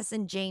works. That's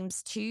in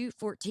James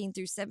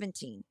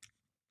 2:14-17.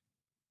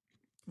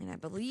 And I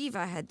believe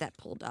I had that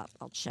pulled up.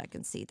 I'll check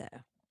and see,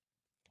 though.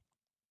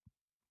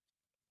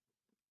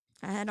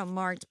 I had them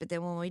marked, but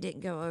then when we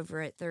didn't go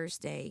over it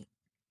Thursday,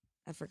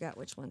 I forgot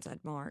which ones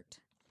I'd marked.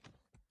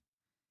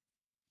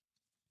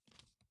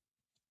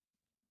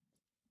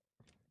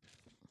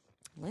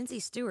 Lindsay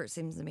Stewart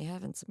seems to be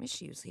having some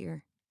issues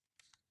here.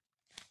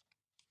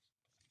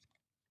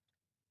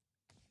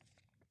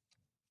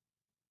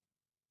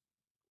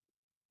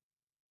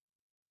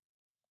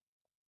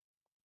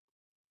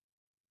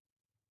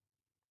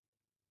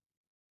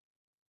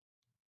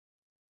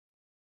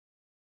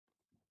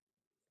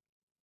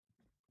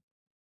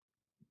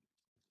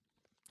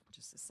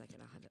 Just a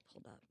second, I'll have it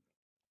pulled up.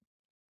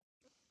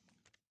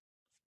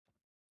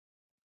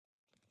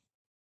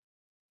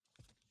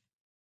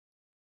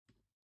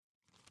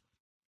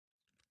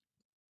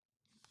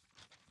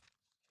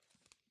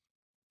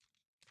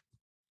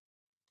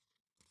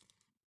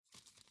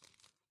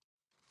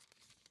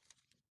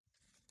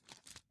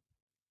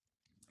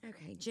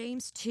 Okay,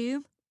 James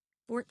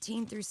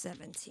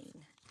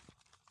 2:14-17.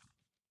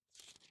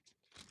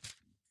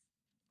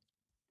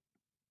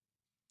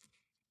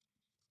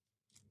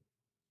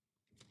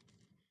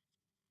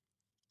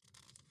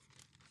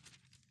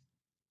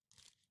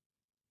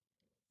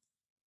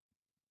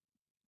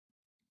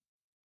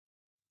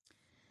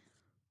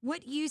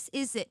 What use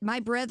is it, my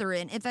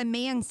brethren, if a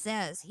man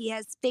says he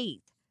has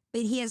faith,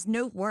 but he has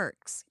no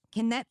works?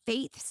 Can that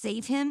faith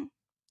save him?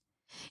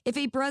 If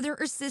a brother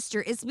or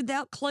sister is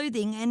without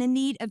clothing and in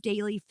need of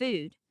daily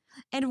food,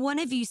 And one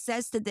of you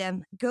says to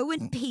them, "Go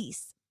in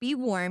peace, be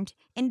warmed,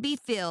 and be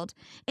filled,"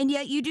 and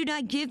yet you do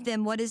not give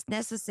them what is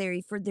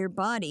necessary for their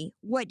body.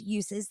 What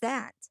use is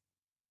that?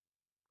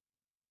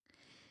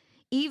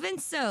 Even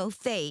so,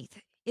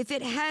 faith, if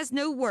it has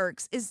no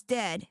works, is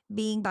dead,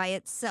 being by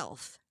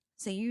itself.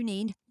 So you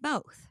need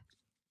both.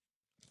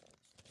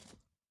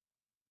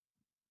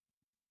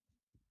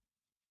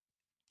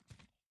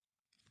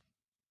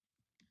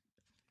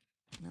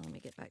 Now let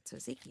me get back to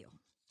Ezekiel.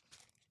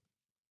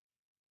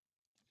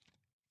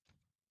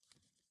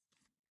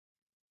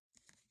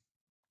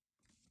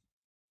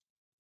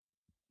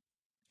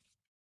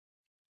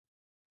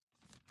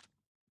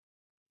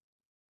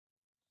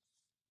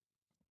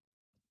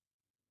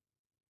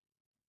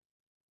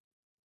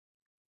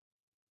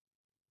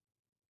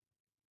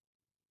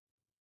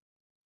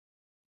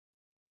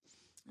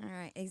 All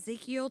right,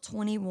 Ezekiel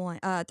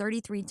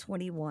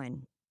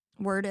 33:21.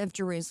 Word of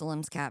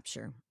Jerusalem's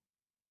capture.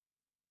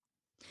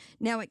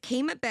 Now it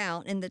came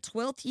about in the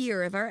 12th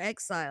year of our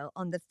exile,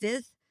 on the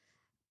 5th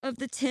of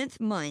the 10th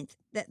month,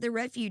 that the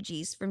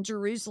refugees from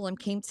Jerusalem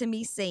came to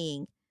me,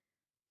 saying,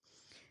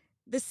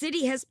 "The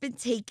city has been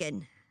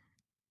taken."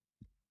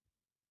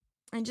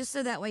 And just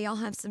so that way y'all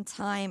have some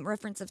time,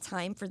 reference of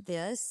time for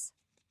this.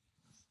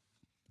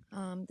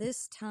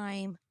 This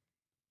time,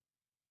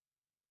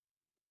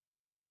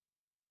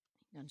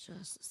 hang on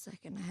just a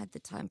second. I had the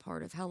time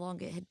part of how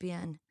long it had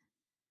been.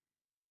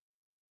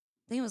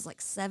 I think it was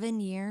like 7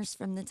 years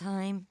from the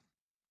time.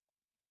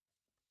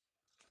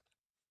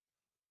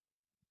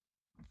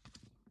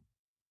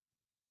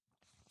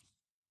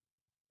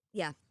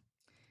 Yeah,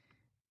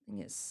 I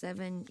think it's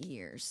 7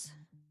 years.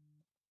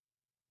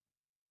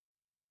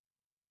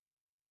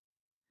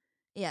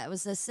 Yeah, it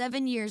was the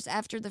 7 years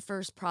after the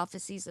first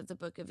prophecies of the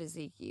book of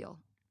Ezekiel.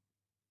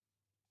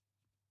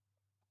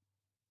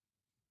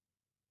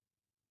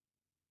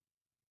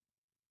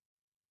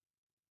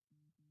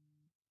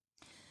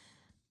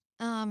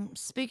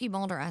 Spooky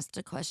Mulder asked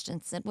a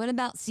question, said, "What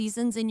about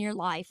seasons in your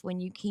life when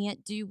you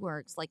can't do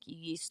works like you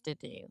used to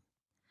do?"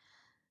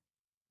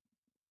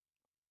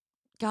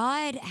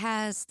 God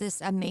has this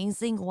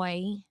amazing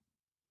way,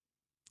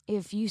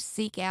 if you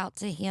seek out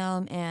to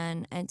him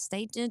and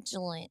stay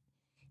vigilant,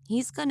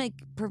 he's going to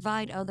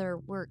provide other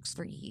works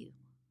for you.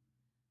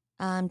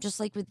 Just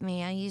like with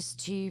me, I used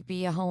to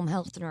be a home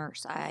health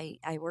nurse. I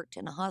worked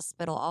in a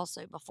hospital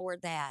also before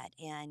that.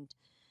 And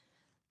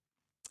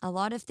a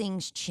lot of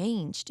things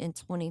changed in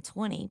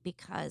 2020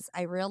 because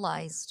I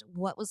realized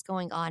what was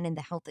going on in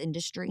the health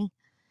industry.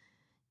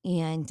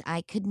 And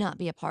I could not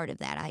be a part of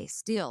that. I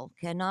still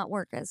cannot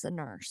work as a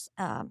nurse,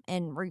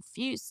 and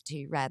refuse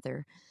to,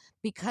 rather,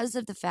 because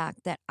of the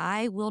fact that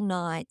I will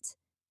not,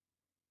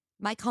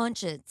 my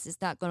conscience is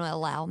not going to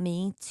allow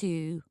me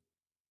to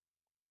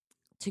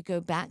go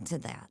back to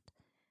that.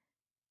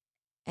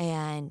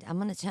 And I'm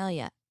going to tell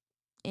you,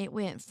 it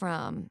went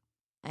from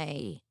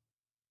a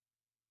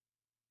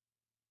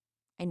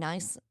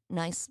nice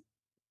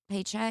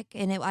paycheck,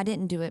 and I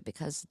didn't do it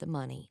because of the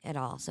money at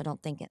all. So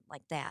don't think it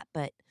like that.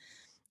 But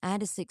I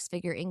had a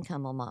 6-figure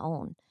income on my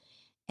own,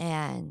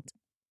 and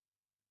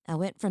I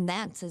went from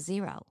that to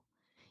zero.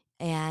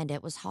 And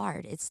it was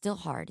hard. It's still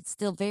hard. It's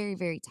still very,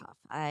 very tough.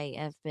 I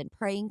have been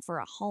praying for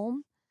a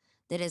home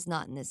that is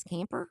not in this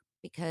camper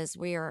because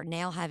we are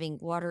now having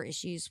water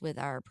issues with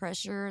our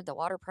pressure, the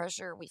water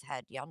pressure. We've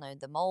had, y'all know,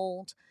 the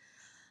mold.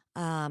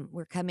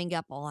 We're coming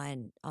up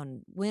on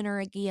winter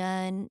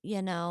again,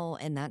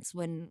 and that's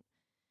when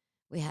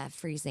we have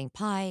freezing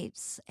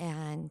pipes.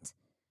 And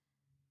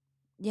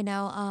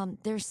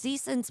there's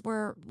seasons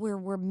where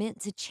we're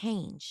meant to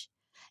change,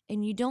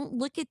 and you don't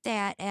look at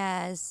that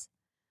as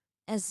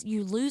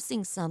you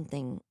losing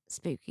something,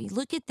 spooky.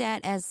 Look at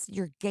that as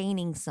you're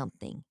gaining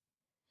something.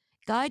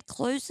 God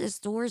closes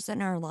doors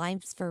in our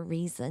lives for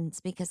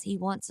reasons because he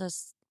wants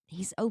us,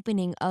 he's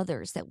opening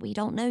others that we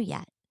don't know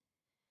yet.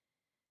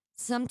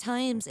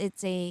 Sometimes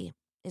it's a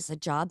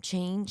job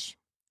change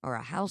or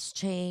a house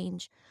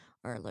change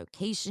or a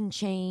location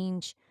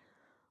change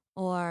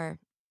or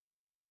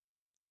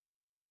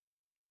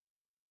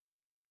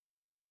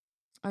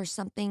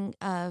something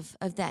of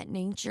that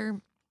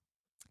nature.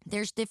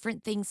 There's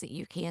different things that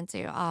you can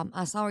do.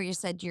 I saw where you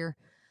said you're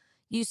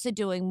used to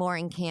doing more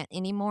and can't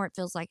anymore. It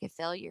feels like a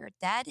failure.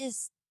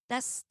 That's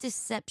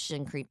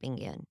deception creeping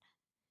in.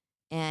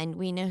 And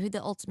we know who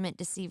the ultimate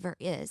deceiver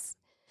is.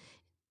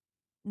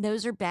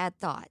 Those are bad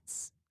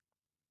thoughts.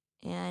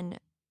 And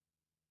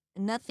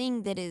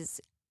nothing that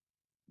is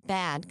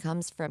bad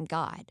comes from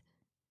God.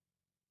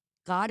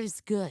 God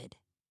is good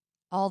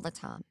all the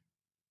time.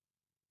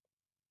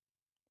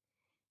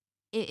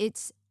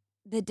 It's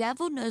the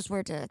devil knows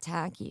where to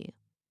attack you.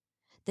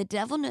 The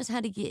devil knows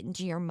how to get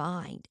into your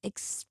mind,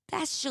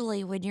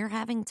 especially when you're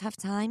having tough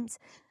times.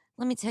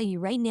 Let me tell you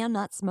right now,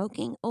 not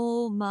smoking.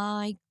 Oh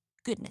my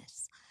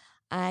goodness.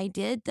 I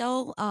did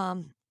though.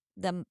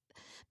 The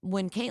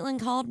When Caitlin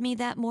called me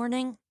that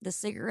morning, the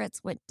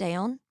cigarettes went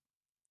down.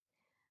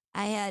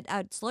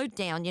 I'd slowed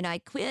down. I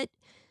quit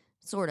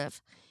sort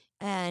of.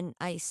 and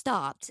I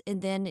stopped.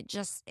 And then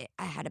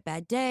I had a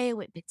bad day. I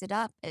went, picked it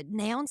up. And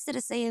now, instead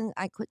of saying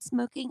I quit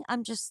smoking,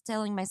 I'm just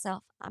telling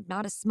myself I'm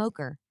not a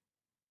smoker.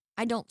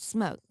 I don't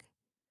smoke.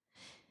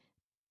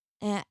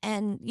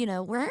 And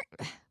we're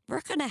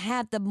going to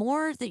have, the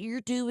more that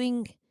you're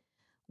doing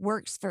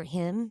works for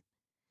him,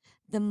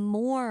 the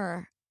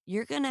more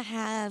you're going to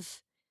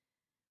have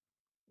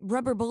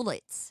rubber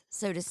bullets,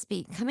 so to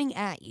speak, coming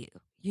at you.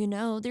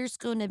 There's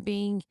going to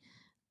be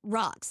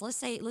rocks.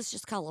 Let's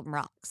just call them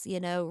rocks.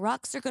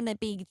 Rocks are going to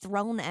be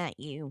thrown at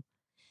you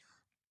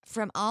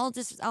from all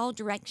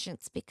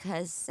directions,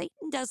 because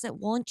Satan doesn't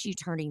want you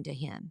turning to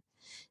him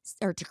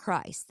or to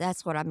Christ.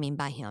 That's what I mean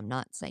by him,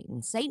 not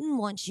Satan. Satan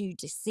wants you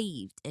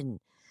deceived and,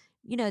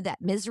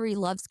 that misery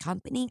loves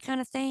company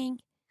kind of thing.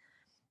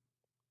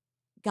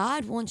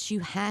 God wants you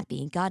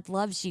happy. God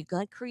loves you.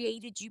 God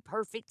created you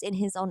perfect in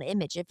his own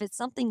image. If it's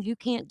something you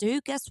can't do,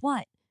 guess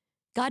what?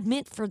 God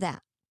meant for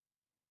that.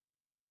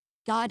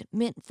 God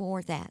meant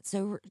for that.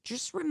 So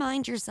just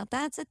remind yourself,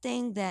 that's a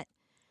thing that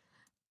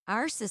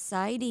our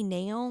society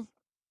now,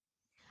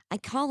 I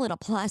call it a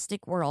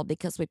plastic world,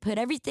 because we put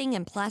everything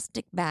in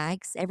plastic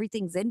bags.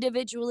 Everything's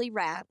individually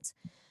wrapped.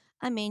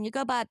 I mean, you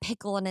go buy a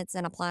pickle and it's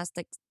in a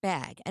plastic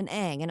bag, an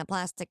egg in a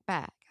plastic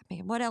bag. I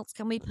mean, what else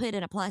can we put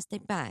in a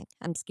plastic bag?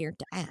 I'm scared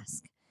to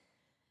ask.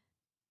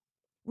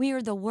 We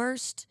are the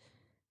worst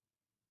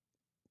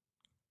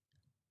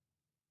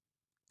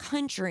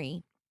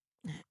country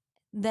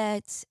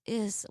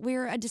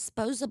we're a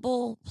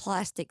disposable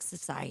plastic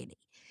society.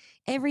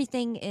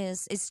 Everything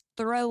is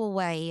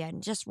throwaway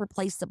and just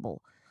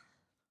replaceable.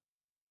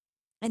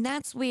 And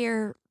that's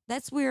where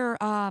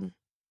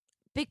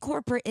big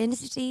corporate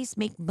entities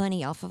make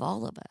money off of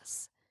all of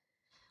us.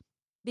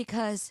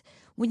 Because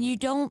when you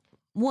don't,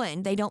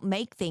 one, they don't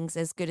make things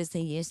as good as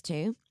they used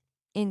to.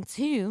 And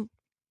two,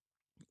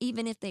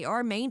 even if they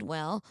are made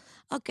well,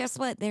 oh, guess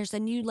what? There's a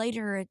new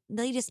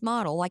latest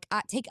model. Like,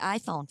 take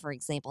iPhone, for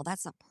example.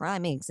 That's a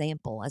prime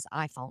example as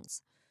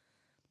iPhones.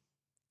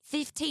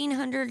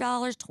 $1,500,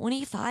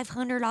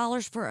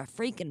 $2,500 for a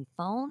freaking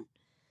phone,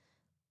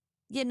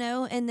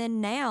 and then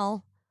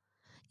now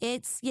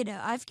it's,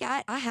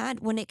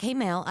 when it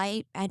came out,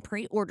 I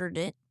pre-ordered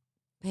it,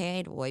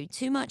 paid way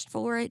too much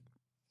for it.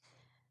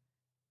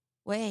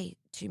 Way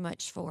too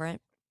much for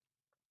it.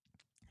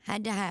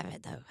 Had to have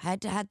it though.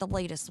 Had to have the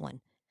latest one.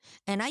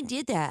 And I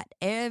did that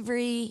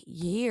every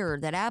year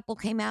that Apple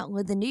came out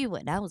with a new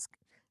one. I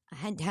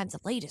had to have the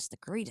latest, the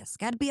greatest.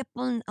 Got to be up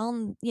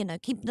on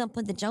keeping up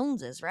with the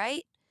Joneses,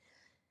 right?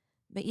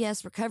 But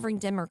yes, recovering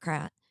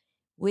Democrat,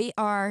 we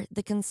are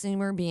the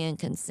consumer being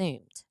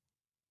consumed.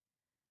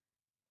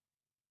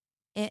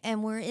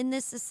 And we're in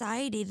this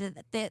society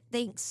that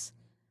thinks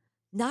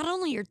not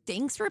only are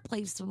things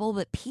replaceable,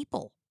 but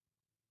people.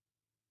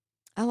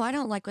 Oh, I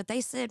don't like what they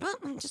said. Well,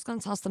 I'm just going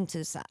to toss them to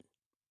the side.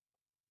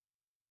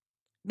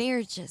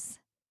 Marriages.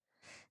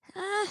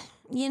 Uh,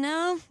 you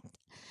know,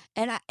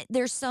 and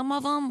there's some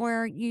of them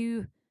where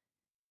you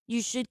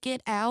should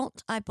get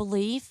out, I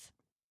believe,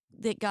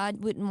 that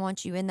God wouldn't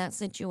want you in that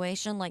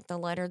situation, like the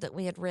letter that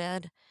we had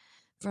read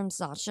from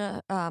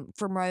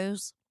from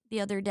Rose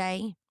the other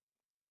day.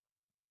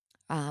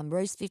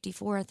 Rose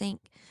 54, I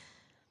think.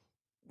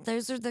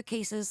 Those are the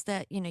cases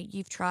that,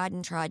 you've tried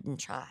and tried and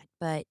tried.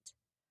 But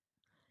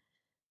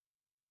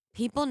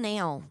people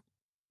now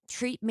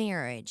treat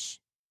marriage.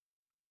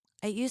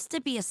 It used to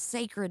be a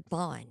sacred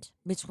bond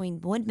between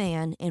one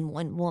man and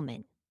one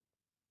woman.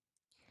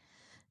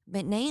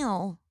 But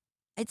now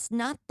it's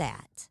not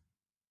that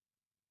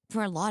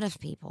for a lot of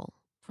people.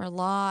 For a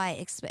lot,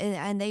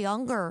 and the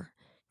younger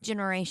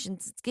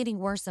generations, it's getting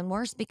worse and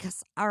worse,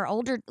 because our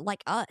older,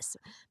 like us,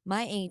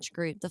 my age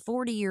group, the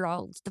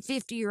 40-year-olds, the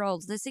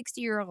 50-year-olds, the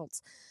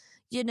 60-year-olds,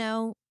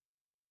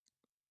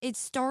 it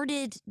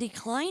started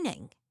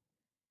declining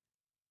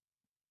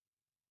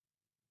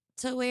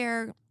to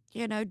where,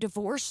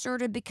 divorce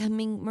started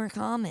becoming more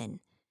common.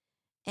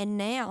 And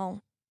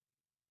now,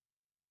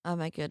 oh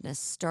my goodness,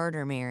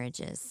 starter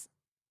marriages.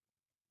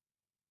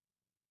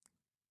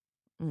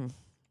 Mm.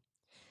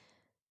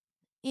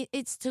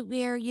 It's to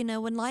where,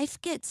 when life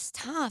gets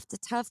tough, the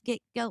tough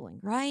get going,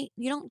 right?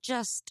 You don't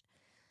just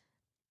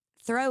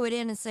throw it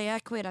in and say, I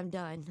quit, I'm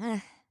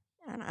done.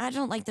 I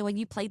don't like the way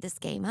you played this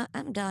game.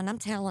 I'm done. I'm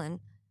telling.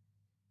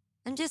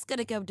 I'm just going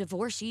to go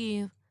divorce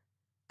you.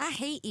 I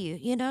hate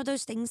you.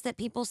 Those things that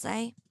people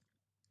say.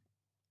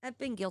 I've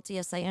been guilty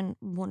of saying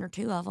one or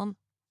two of them.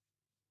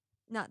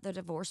 Not the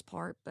divorce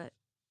part, but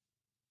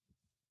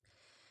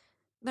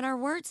our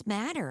words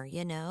matter,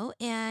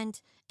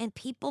 and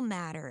people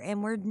matter,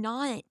 and we're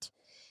not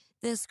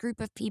this group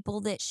of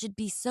people that should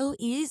be so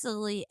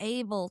easily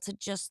able to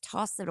just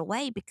toss it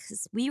away,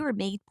 because we were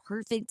made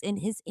perfect in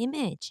his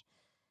image.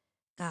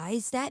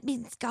 Guys, that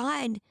means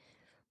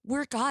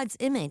we're God's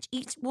image.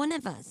 Each one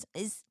of us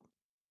is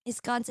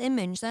God's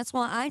image. That's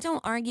why I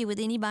don't argue with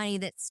anybody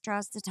that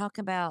tries to talk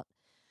about,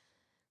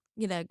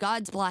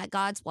 God's black,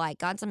 God's white,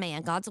 God's a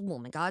man, God's a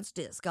woman, God's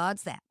this,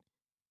 God's that.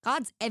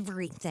 God's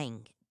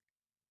everything.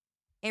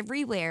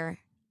 Everywhere,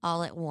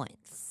 all at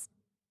once.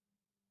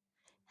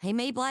 He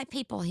made black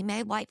people. He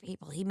made white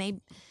people. He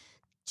made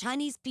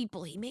Chinese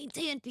people. He made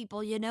tan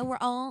people. You know, we're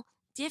all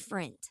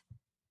different,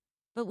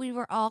 but we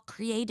were all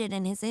created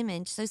in his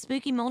image. So,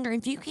 Spooky Mulder,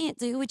 if you can't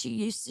do what you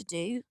used to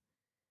do,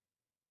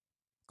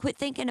 quit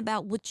thinking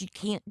about what you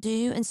can't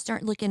do and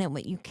start looking at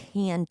what you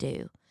can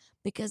do,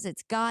 because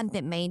it's God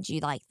that made you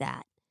like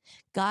that.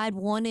 God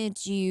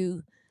wanted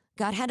you,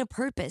 God had a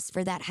purpose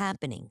for that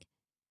happening.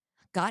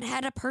 God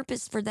had a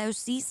purpose for those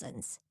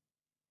seasons.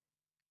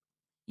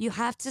 You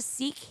have to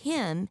seek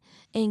Him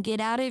and get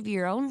out of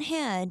your own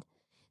head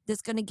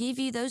that's going to give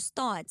you those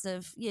thoughts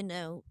of,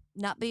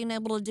 not being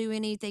able to do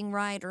anything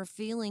right or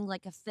feeling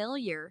like a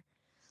failure.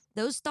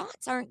 Those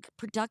thoughts aren't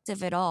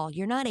productive at all.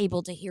 You're not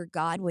able to hear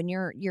God when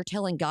you're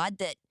telling God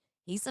that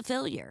He's a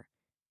failure.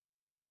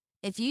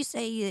 If you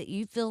say that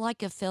you feel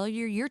like a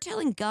failure, you're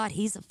telling God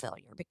He's a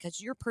failure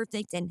because you're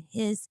perfect in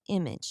His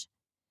image.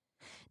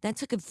 That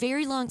took a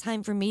very long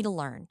time for me to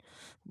learn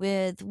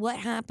with what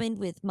happened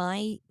with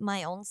my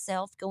own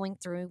self going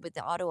through with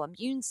the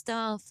autoimmune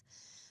stuff.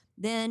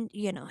 Then,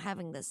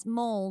 having this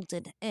mold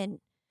and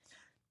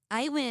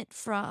I went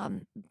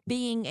from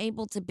being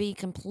able to be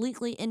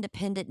completely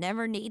independent,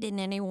 never needing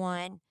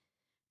anyone,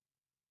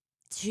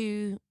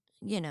 to,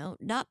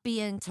 not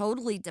being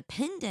totally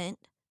dependent,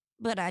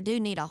 but I do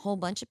need a whole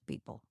bunch of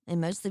people. And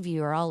most of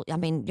you are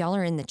y'all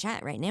are in the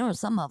chat right now, or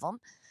some of them.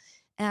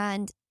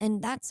 And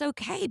that's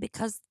okay,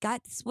 because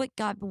that's what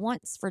God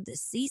wants for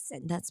this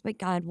season. That's what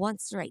God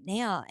wants right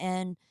now.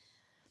 And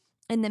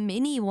the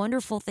many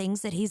wonderful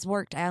things that He's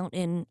worked out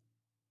in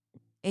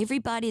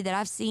everybody that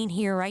I've seen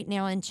here right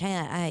now in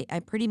chat. I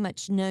pretty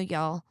much know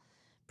y'all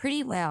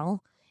pretty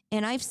well.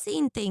 And I've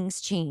seen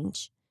things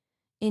change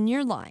in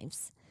your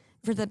lives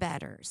for the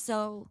better.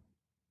 So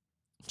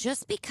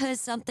just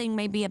because something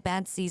may be a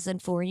bad season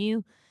for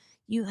you,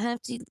 you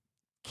have to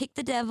kick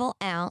the devil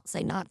out.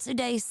 Say, not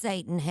today,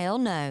 Satan. Hell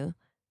no.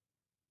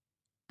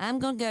 I'm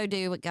going to go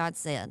do what God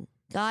said.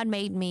 God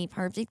made me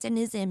perfect in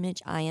His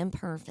image. I am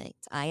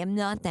perfect. I am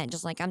not that.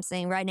 Just like I'm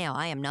saying right now,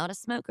 I am not a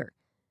smoker.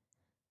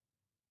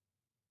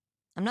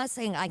 I'm not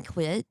saying I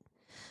quit,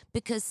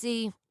 because,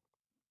 see,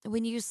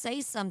 when you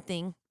say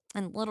something,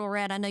 and Little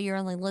Red, I know you're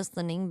only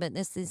listening, but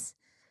this is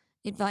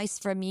advice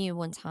from you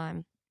one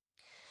time.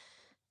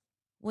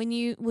 When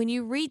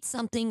you read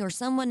something or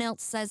someone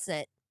else says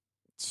it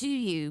to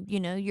you,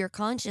 your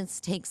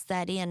conscience takes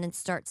that in and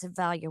starts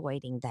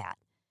evaluating that.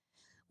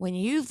 When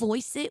you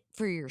voice it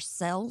for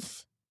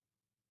yourself,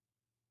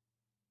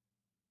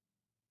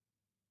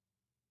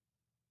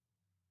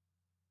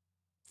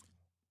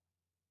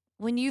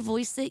 like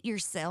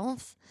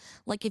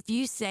if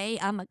you say,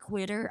 I'm a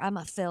quitter, I'm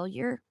a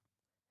failure,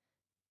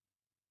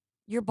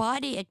 your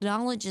body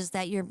acknowledges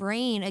that, your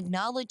brain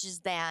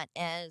acknowledges that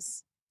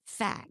as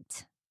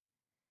fact.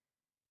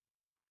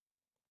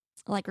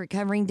 Like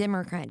Recovering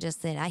Democrat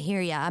just said, I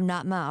hear ya, I'm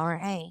not my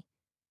RA.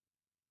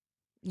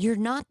 You're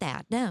not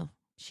that. No,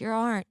 sure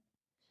aren't.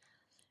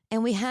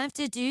 And we have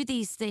to do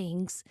these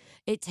things.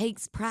 It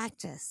takes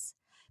practice.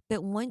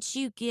 But once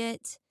you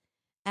get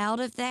out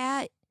of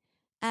that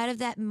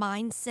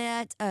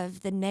mindset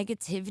of the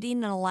negativity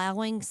and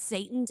allowing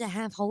Satan to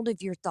have hold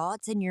of your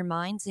thoughts and your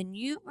minds, and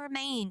you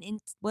remain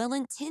well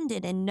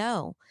intended and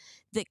know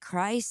that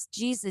Christ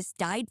Jesus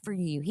died for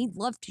you. He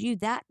loved you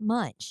that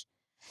much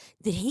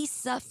that He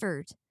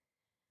suffered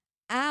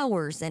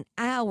hours and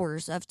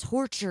hours of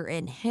torture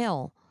in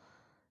hell.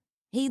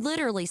 He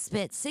literally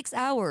spent 6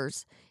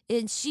 hours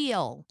in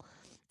Sheol,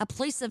 a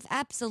place of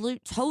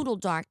absolute total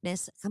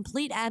darkness,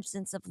 complete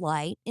absence of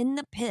light, in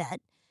the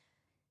pit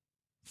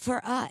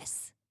for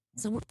us.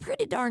 So we're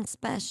pretty darn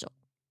special.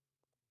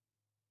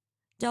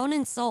 Don't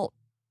insult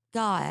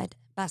God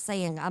by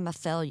saying I'm a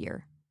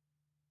failure,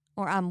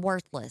 or I'm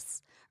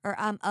worthless, or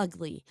I'm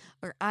ugly,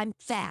 or I'm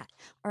fat,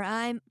 or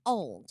I'm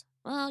old.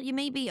 Well, you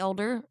may be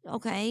older,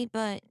 okay,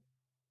 but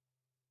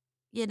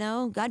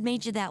God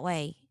made you that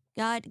way.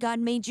 God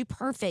made you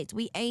perfect.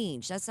 We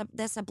age.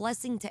 That's a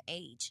blessing to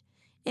age.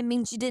 It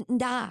means you didn't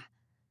die.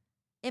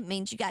 It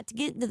means you got to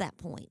get to that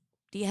point.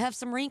 Do you have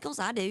some wrinkles?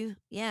 I do.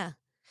 Yeah.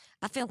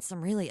 I felt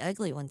some really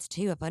ugly ones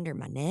too up under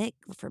my neck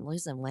from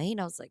losing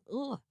weight. I was like,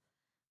 oh,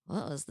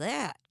 what was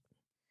that?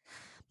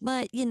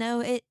 But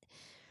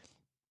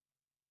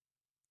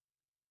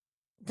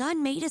God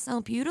made us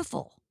all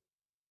beautiful.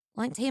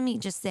 Like Tammy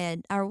just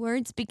said, our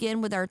words begin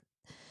with our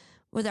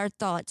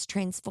thoughts,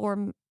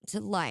 transform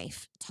to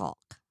life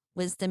talk.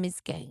 Wisdom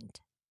is gained.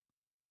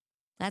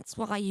 That's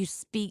why you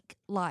speak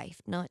life,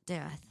 not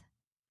death.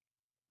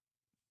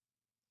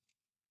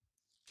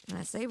 And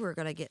I say we're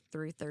going to get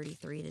through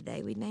 33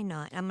 today. We may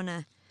not. I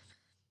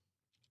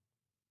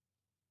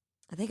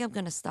think I'm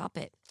going to stop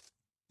it.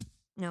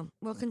 No,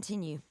 we'll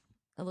continue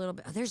a little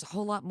bit. There's a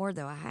whole lot more,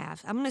 though, I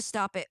have. I'm going to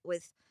stop it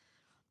with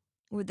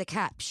the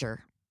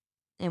capture.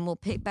 And we'll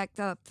pick back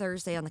up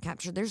Thursday on the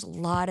capture. There's a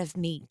lot of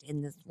meat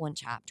in this one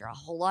chapter. A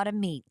whole lot of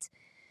meat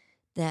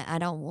that I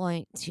don't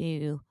want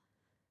to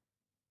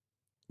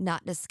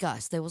not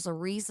discuss. There was a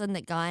reason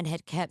that God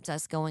had kept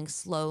us going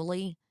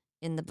slowly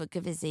in the book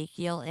of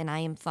Ezekiel, and I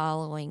am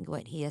following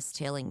what He is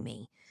telling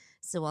me.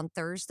 So on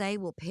Thursday,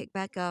 we'll pick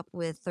back up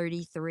with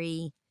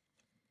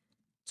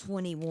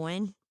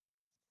 33:21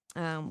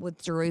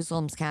 with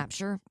Jerusalem's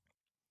capture.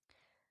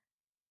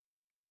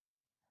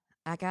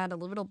 I got a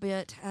little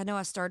bit, I know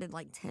I started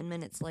like 10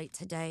 minutes late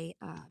today.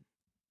 I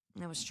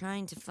was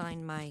trying to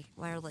find my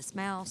wireless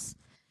mouse.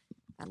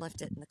 I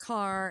left it in the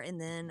car, and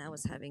then I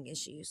was having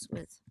issues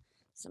with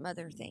some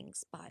other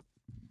things. But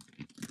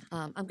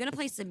I'm going to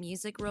play some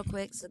music real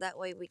quick so that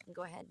way we can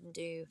go ahead and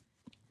do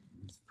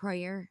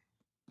prayer.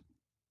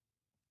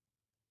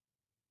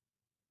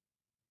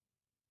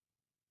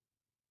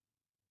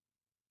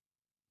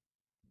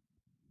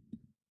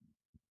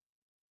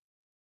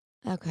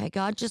 Okay,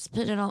 God just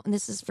put it on.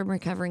 This is from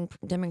Recovering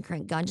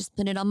Democrat. God just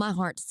put it on my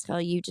heart to tell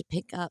you to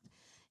pick up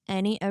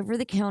any over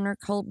the counter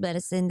cold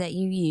medicine that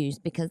you use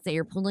because they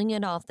are pulling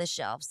it off the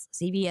shelves.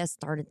 CVS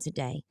started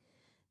today.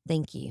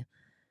 Thank you.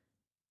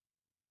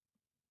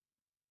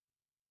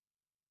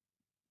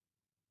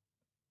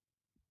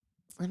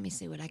 Let me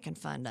see what I can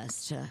find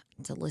us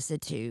to listen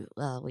to.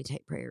 We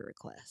take prayer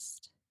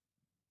requests.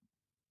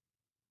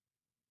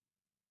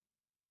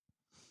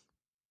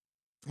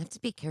 I have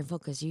to be careful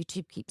because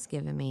YouTube keeps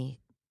giving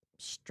me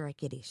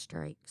strikety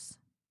strikes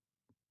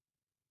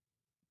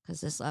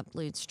because this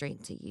uploads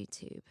straight to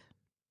YouTube.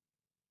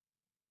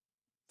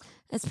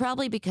 It's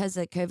probably because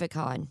of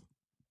COVIDCon,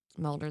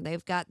 Mulder.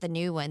 They've got the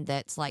new one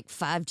that's like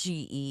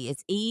 5GE.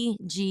 It's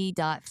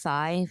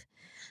EG.5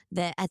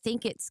 that I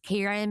think it's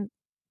Karen,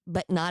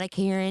 but not a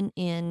Karen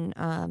in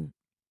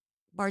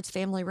Bard's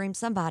family room.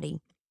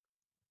 Somebody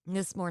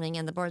this morning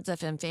in the Bard's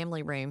FM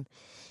family room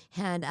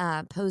had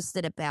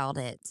posted about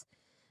it,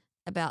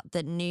 about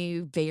the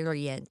new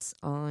variant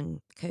on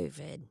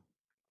COVID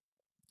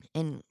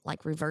and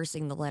like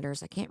reversing the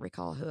letters. I can't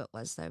recall who it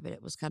was though, but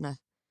it was kind of, I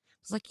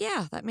was like,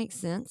 yeah, that makes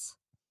sense.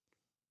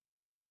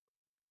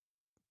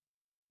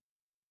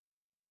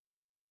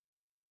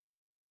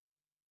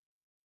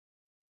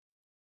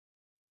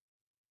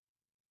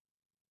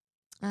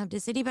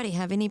 Does anybody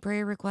have any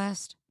prayer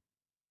request?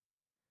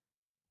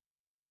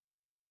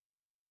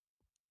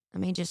 I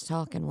may just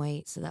talk and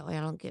wait so that way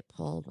I don't get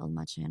pulled on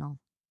my channel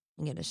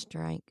and get a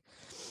strike.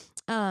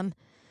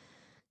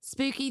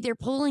 Spooky, they're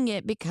pulling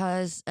it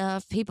because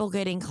of people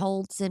getting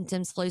cold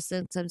symptoms, flu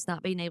symptoms,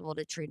 not being able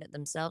to treat it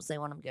themselves. They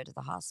want them to go to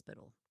the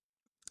hospital.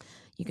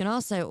 You can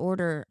also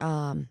order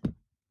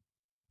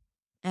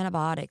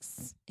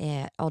antibiotics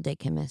at All Day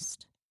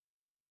Chemist,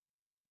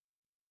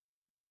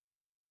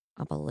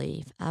 I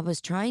believe. I was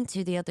trying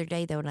to the other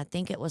day, though, and I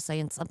think it was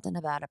saying something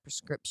about a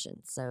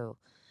prescription. So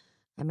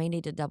I may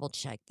need to double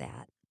check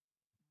that.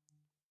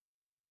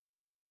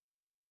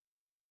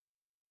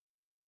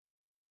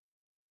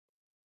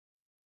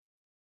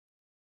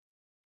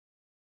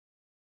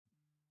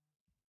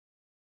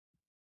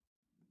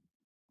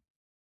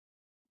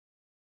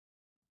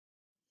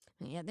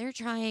 Yeah, they're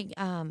trying.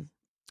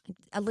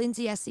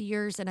 Lindsay, I see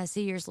yours, and I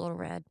see yours a little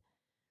red.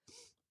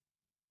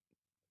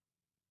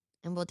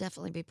 And we'll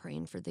definitely be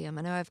praying for them.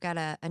 I know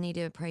I need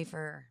to pray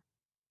for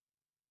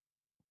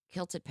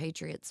Kilted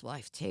Patriot's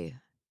wife, too,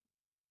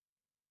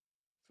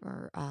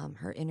 for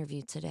her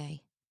interview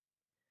today.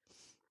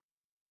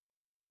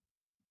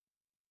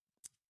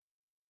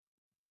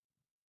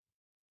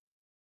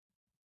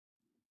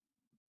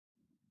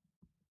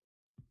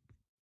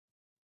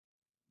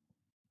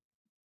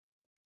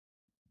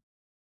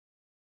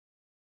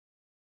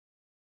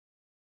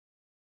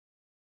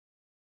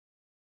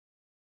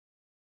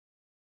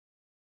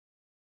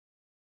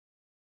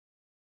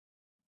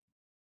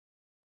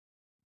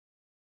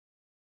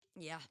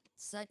 Yeah,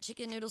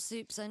 chicken noodle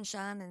soup,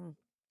 sunshine, and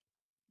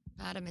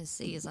vitamin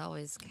C is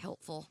always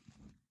helpful.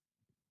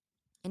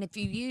 And if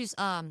you use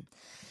the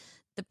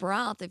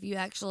broth, if you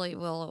actually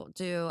will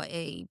do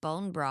a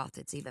bone broth,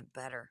 it's even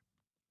better.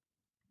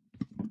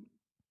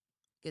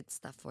 Good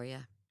stuff for you.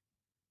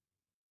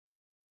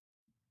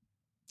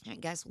 All right,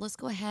 guys, let's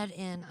go ahead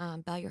and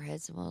bow your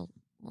heads, and we'll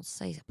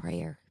say a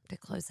prayer to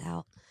close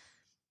out.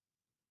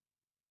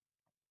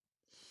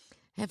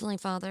 Heavenly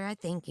Father, I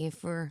thank you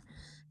for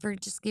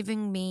just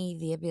giving me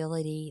the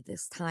ability,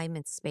 this time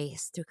and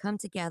space to come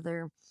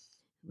together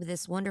with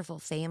this wonderful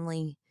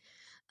family.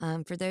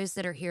 For those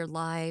that are here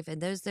live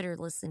and those that are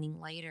listening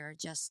later,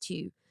 just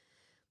to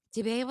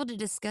be able to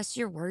discuss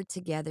your word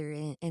together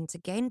and to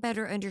gain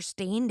better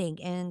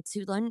understanding and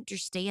to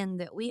understand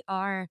that we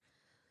are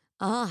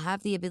all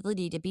have the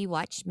ability to be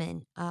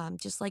watchmen,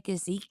 just like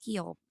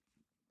Ezekiel,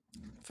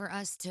 for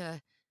us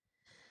to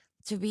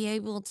be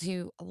able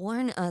to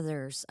warn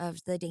others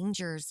of the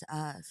dangers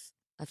of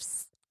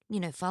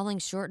falling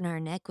short in our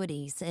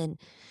inequities, and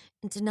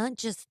to not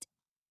just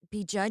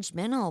be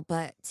judgmental,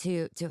 but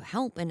to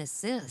help and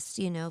assist.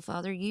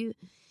 Father, you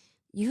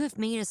have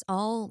made us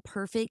all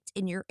perfect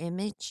in your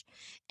image,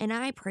 and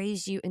I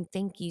praise you and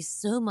thank you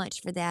so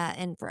much for that,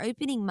 and for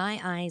opening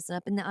my eyes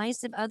up and the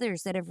eyes of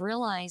others that have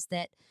realized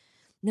that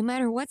no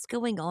matter what's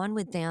going on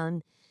with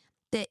them,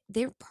 that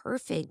they're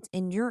perfect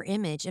in your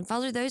image. And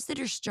Father, those that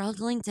are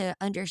struggling to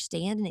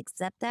understand and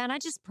accept that, I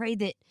just pray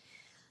that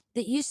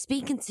that you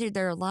speak into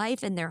their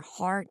life and their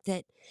heart,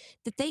 that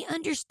they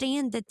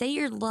understand that they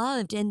are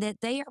loved and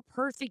that they are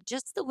perfect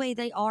just the way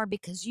they are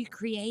because you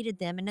created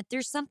them. And if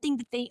there's something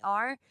that they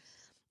are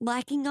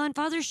lacking on,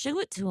 Father, show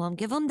it to them.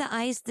 Give them the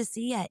eyes to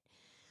see it.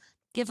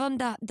 Give them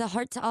the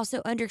heart to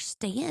also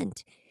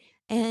understand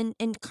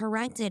and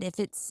correct it if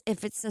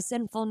it's a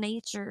sinful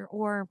nature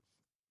or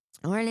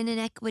an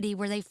inequity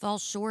where they fall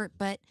short,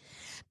 but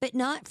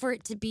not for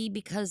it to be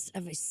because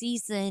of a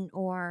season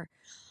or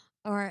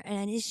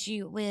an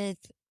issue with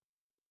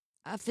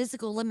a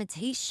physical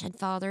limitation,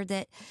 Father,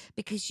 that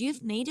because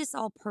you've made us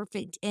all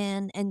perfect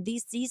and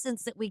these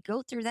seasons that we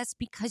go through, that's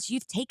because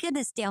you've taken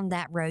us down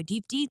that road.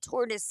 You've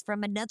detoured us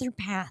from another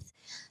path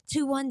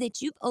to one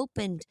that you've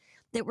opened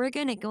that we're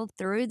going to go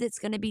through that's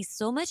going to be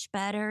so much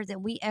better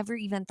than we ever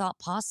even thought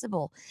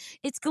possible.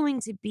 It's going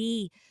to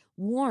be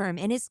warm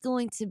and it's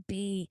going to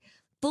be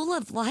full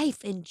of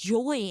life and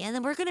joy. And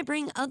then we're going to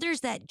bring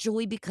others that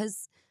joy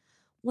because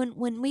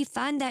when we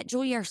find that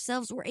joy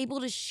ourselves, we're able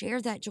to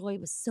share that joy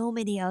with so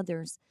many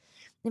others.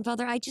 And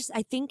Father, I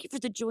thank you for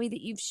the joy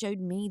that you've showed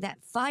me,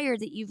 that fire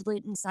that you've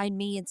lit inside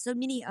me and so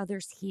many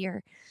others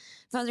here.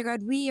 Father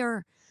God, we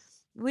are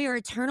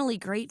eternally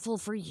grateful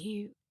for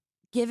you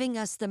giving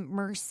us the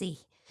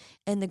mercy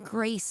and the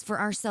grace for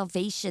our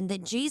salvation,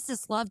 that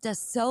Jesus loved us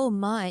so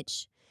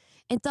much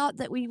and thought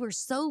that we were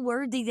so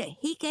worthy that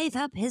he gave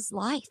up his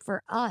life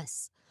for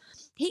us.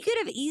 He could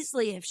have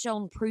easily have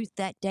shown proof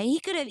that day. He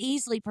could have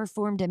easily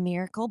performed a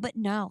miracle, but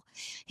no.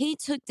 He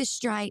took the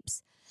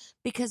stripes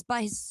because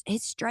by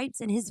his stripes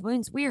and his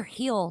wounds, we are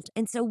healed.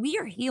 And so we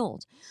are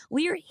healed.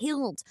 We are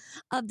healed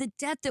of the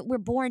death that we're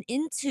born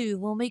into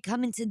when we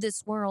come into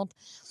this world.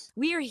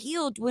 We are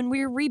healed when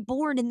we're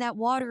reborn in that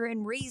water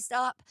and raised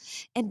up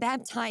and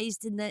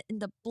baptized in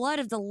the blood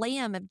of the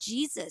Lamb of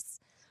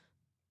Jesus.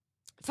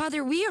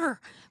 Father, we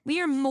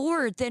are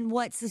more than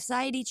what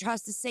society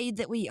tries to say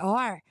that we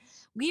are.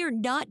 We are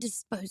not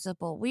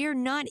disposable. We are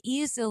not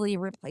easily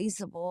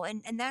replaceable.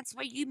 And that's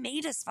why you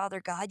made us, Father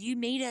God. You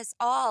made us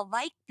all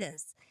like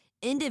this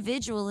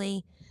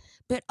individually,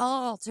 but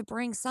all to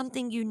bring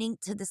something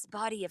unique to this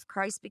body of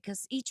Christ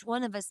because each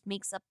one of us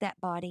makes up that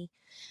body.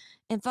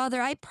 And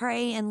Father, I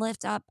pray and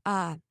lift up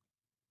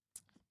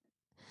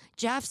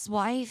Jeff's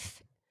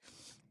wife,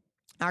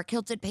 our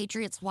Kilted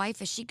Patriot's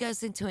wife, as she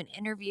goes into an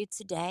interview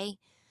today.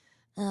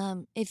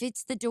 If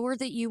it's the door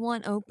that you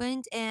want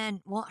opened and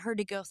want her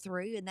to go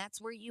through, and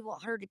that's where you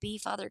want her to be,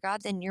 Father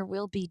God, then your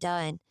will be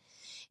done.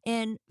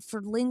 And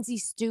for Lindsay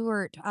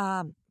Stewart,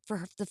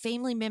 for the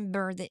family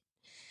member that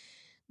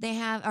they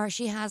have or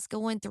she has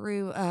going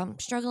through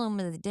struggling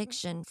with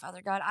addiction,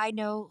 Father God, I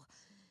know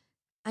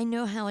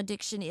how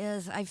addiction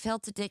is. I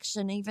felt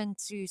addiction even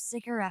to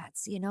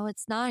cigarettes. You know,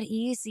 it's not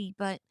easy,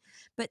 but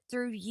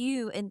through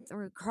you and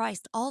through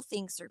Christ, all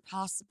things are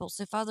possible.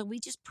 So, Father, we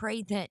just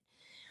pray that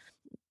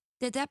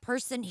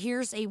person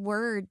hears a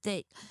word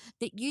that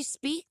you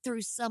speak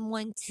through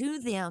someone to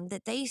them,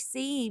 that they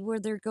see where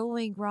they're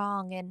going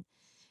wrong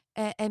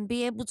and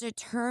be able to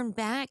turn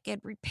back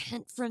and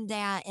repent from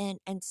that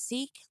and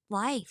seek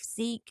life,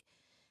 seek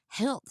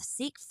health,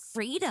 seek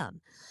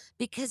freedom,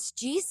 because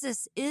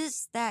Jesus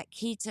is that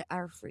key to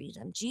our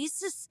freedom.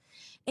 Jesus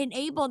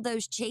enabled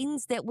those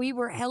chains that we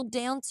were held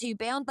down to,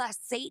 bound by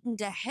Satan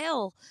to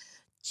hell.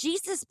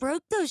 Jesus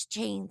broke those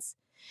chains.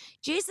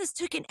 Jesus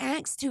took an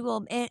axe to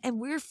them, and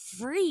we're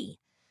free.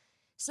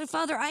 So,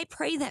 Father, I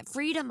pray that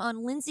freedom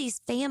on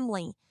Lindsay's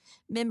family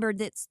member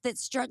that's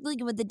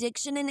struggling with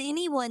addiction and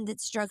anyone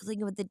that's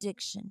struggling with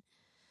addiction,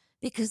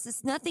 because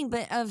it's nothing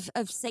but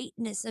of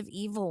Satan, it's of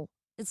evil.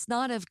 It's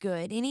not of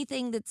good.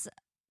 Anything that's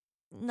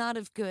not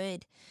of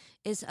good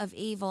is of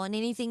evil, and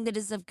anything that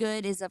is of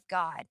good is of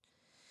God.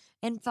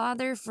 And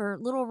Father, for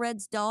Little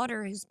Red's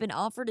daughter who's been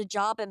offered a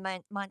job in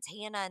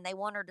Montana and they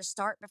want her to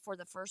start before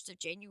the 1st of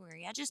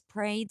January, I just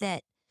pray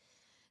that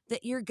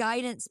your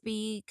guidance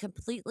be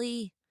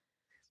completely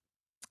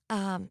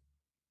um,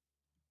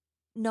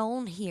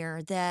 known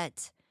here,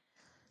 that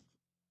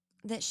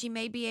she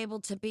may be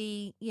able to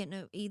be, you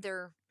know,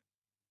 either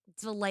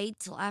delayed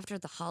till after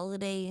the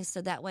holidays,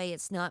 so that way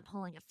it's not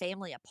pulling a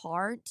family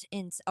apart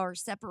and or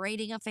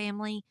separating a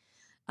family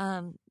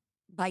um,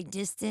 by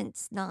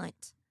distance, not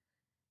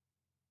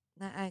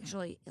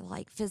actually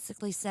like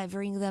physically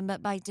severing them,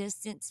 but by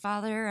distance,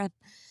 Father,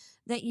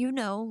 that you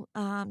know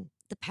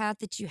the path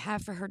that you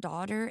have for her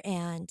daughter,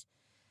 and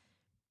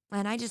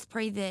I just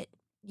pray that,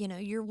 you know,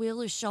 your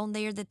will is shown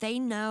there, that they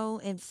know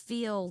and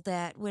feel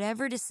that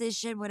whatever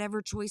decision,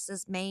 whatever choice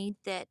is made,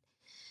 that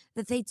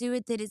they do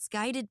it, that it's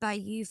guided by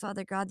you,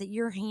 Father God, that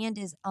your hand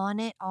is on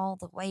it all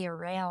the way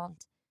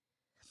around.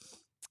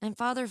 And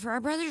Father, for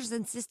our brothers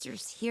and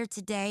sisters here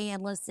today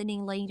and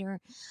listening later,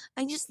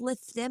 I just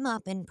lift them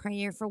up in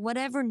prayer for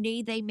whatever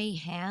need they may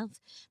have,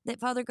 that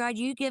Father God,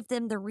 you give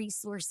them the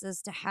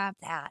resources to have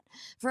that.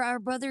 For our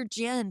brother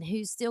Jim,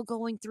 who's still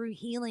going through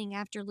healing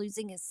after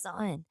losing his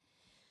son,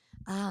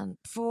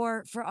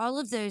 for all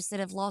of those that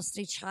have lost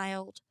a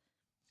child,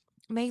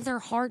 may their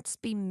hearts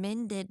be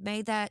mended.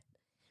 May that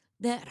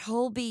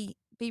hole be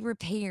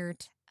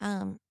repaired.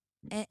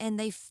 and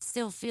they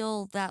still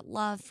feel that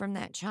love from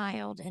that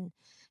child and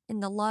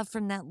the love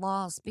from that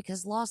loss,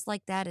 because loss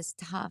like that is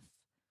tough.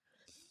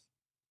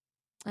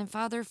 And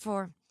Father,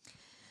 for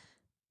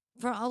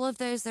all of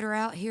those that are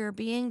out here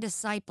being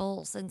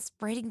disciples and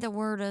spreading the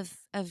word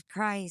of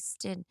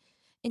Christ and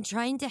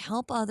trying to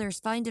help others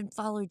find and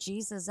follow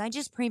Jesus, I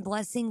just pray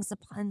blessings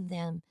upon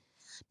them,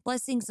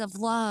 blessings of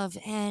love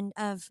and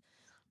of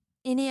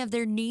any of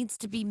their needs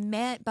to be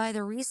met by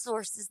the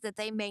resources that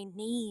they may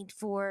need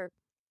for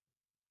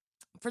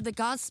the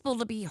gospel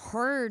to be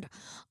heard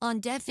on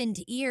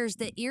deafened ears,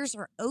 that ears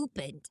are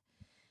opened,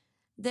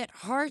 that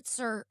hearts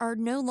are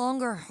no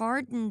longer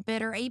hardened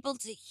but are able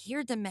to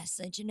hear the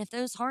message. And if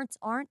those hearts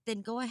aren't,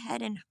 then go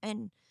ahead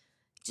and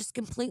just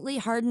completely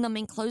harden them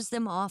and close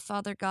them off,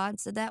 Father God,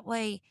 so that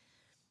way,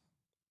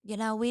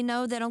 we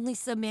know that only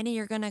so many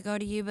are going to go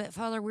to you, but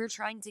Father, we're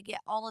trying to get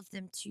all of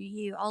them to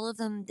you, all of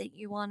them that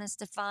you want us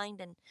to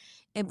find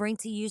and bring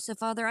to you. So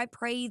Father, I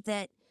pray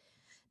that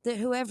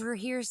whoever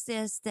hears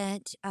this,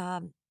 that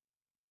a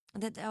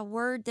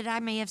word that I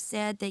may have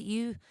said that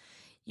you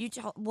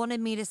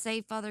wanted me to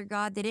say, Father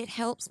God, that it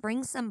helps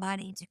bring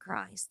somebody to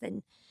Christ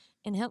and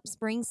helps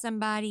bring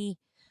somebody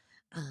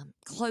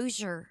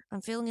closure.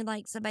 I'm feeling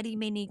like somebody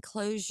may need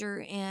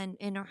closure and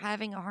are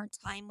having a hard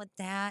time with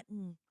that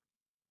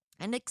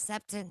and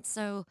acceptance.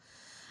 So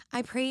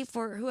I pray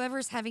for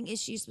whoever's having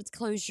issues with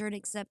closure and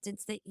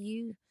acceptance, that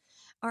you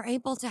are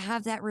able to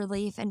have that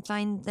relief and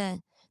find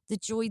the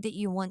joy that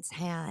you once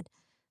had.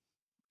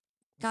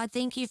 God,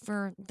 thank you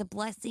for the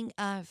blessing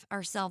of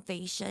our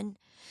salvation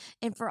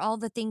and for all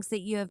the things that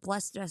you have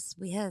blessed us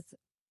with,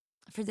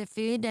 for the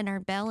food in our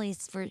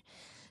bellies, for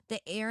the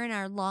air in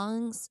our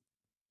lungs,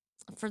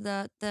 for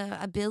the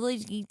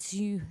ability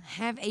to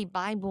have a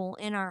Bible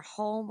in our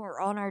home or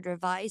on our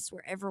device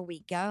wherever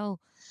we go.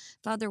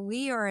 Father,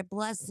 we are a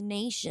blessed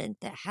nation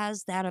that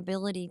has that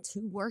ability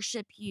to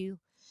worship you,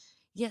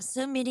 yet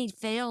so many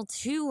fail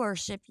to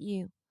worship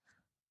you.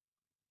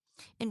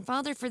 And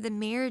Father, for the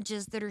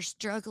marriages that are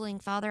struggling,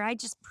 Father, I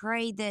just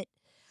pray that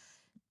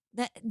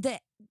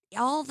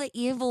all the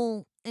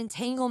evil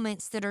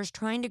entanglements that are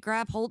trying to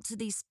grab hold to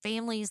these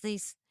families,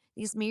 these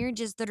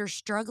marriages that are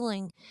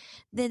struggling,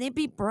 that it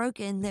be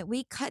broken, that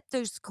we cut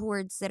those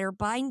cords that are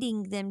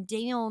binding them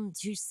down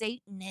to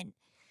Satan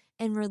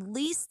and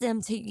release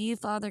them to you,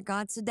 Father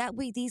God, so that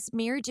way these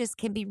marriages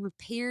can be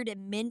repaired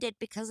and mended,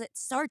 because it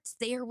starts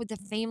there with the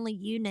family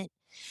unit.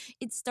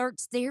 It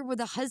starts there with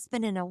a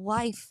husband and a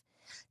wife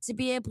to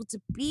be able to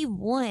be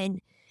one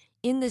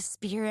in the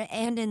spirit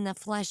and in the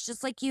flesh,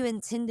 just like you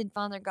intended,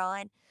 Father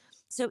God.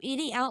 So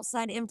any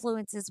outside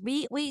influences,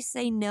 we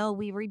say no,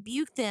 we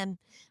rebuke them,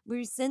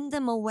 we send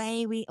them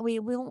away, we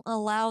won't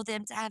allow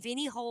them to have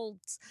any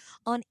holds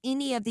on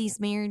any of these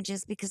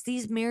marriages, because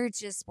these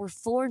marriages were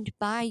formed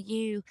by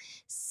you,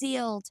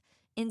 sealed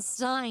and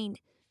signed,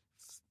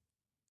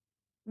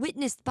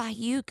 witnessed by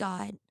you,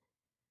 God.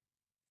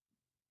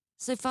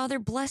 So, Father,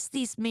 bless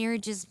these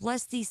marriages,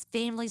 bless these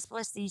families,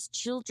 bless these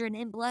children,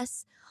 and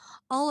bless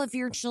all of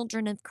your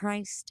children of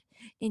Christ.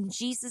 In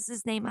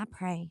Jesus' name I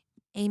pray.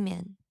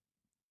 Amen.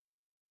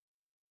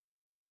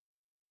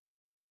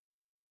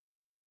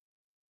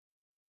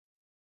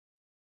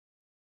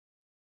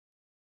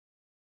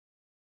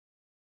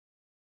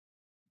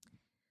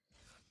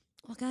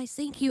 Well, guys,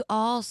 thank you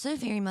all so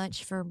very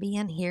much for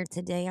being here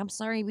today. I'm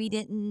sorry we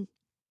didn't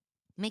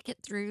make it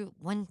through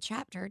one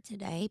chapter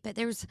today, but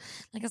there's,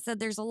 like I said,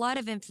 there's a lot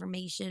of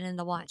information in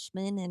the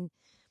Watchman, and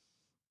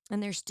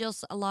there's still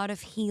a lot of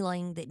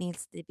healing that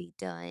needs to be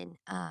done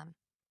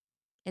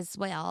as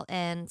well.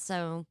 And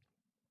so,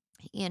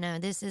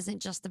 this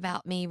isn't just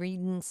about me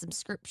reading some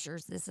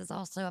scriptures. This is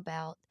also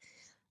about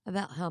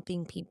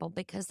helping people,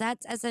 because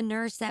that's, as a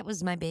nurse, that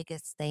was my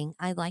biggest thing.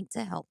 I like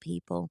to help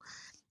people.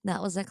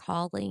 That was a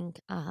calling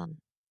and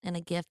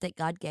a gift that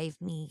God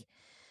gave me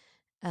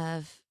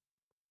of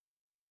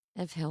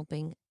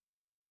helping.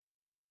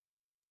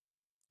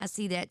 I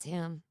see that,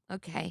 Tim.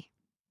 Okay.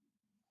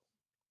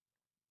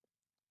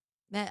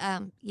 But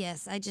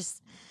yes, I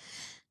just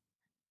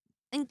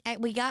think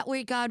we got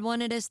where God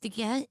wanted us to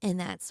get,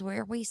 and that's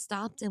where we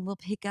stopped. And we'll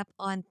pick up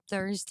on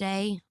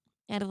Thursday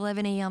at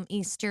 11 a.m.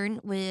 Eastern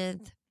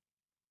with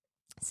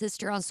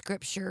Sister on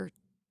Scripture,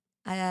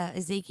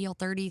 Ezekiel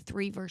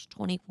 33, verse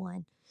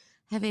 21.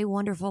 Have a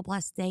wonderful,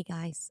 blessed day,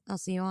 guys. I'll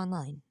see you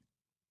online.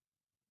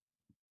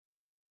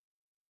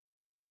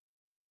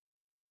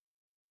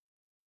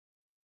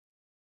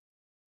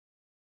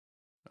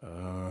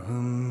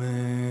 Amazing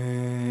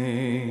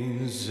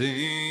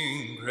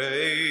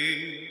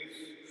grace,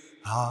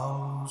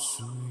 how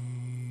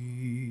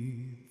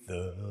sweet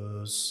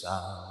the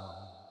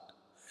sound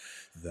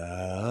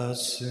that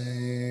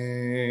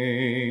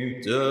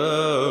saved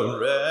a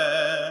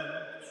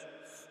wretch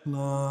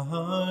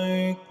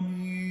like me.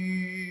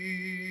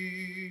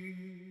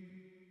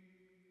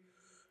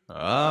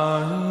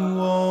 I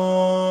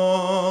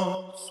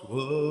once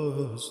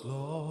was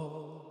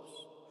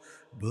lost,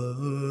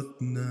 but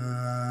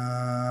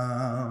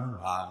now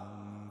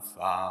I'm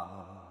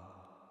found.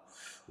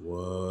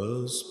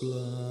 Was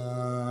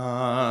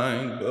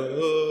blind,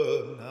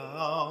 but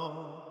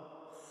now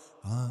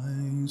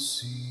I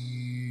see.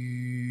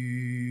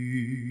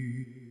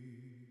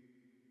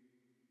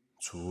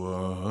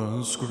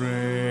 'Twas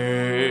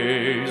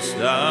grace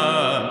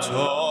that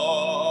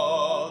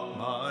taught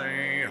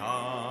my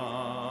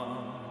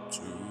heart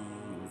to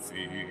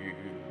feel,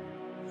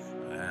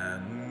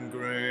 and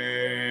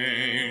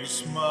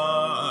grace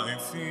my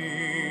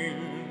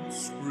fears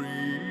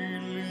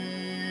relieved.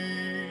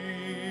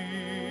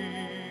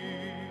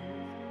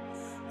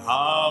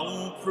 How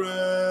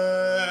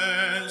precious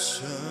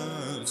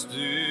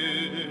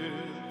did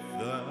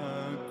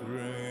that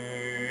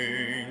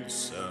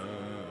grace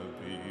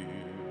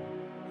appear,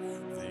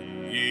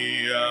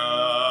 the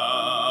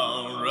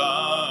hour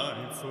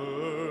I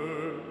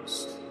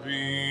first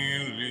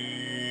believed.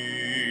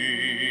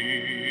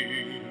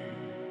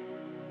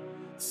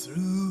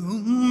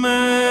 Through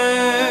many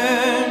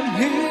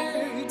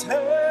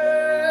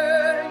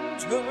dangers,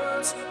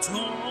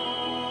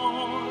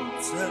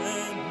 storms,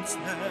 and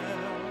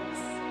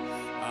snares,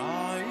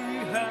 I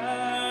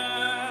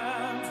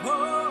have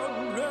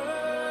already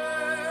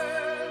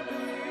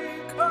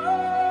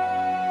come.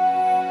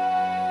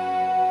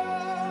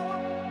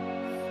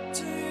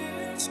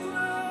 'Tis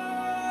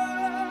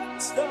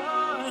grace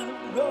that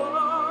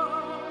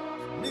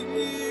brought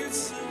me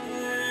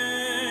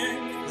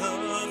safe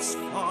thus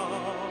far,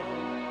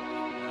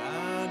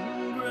 and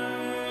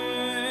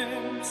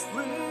grace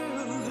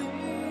will lead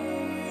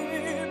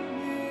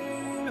me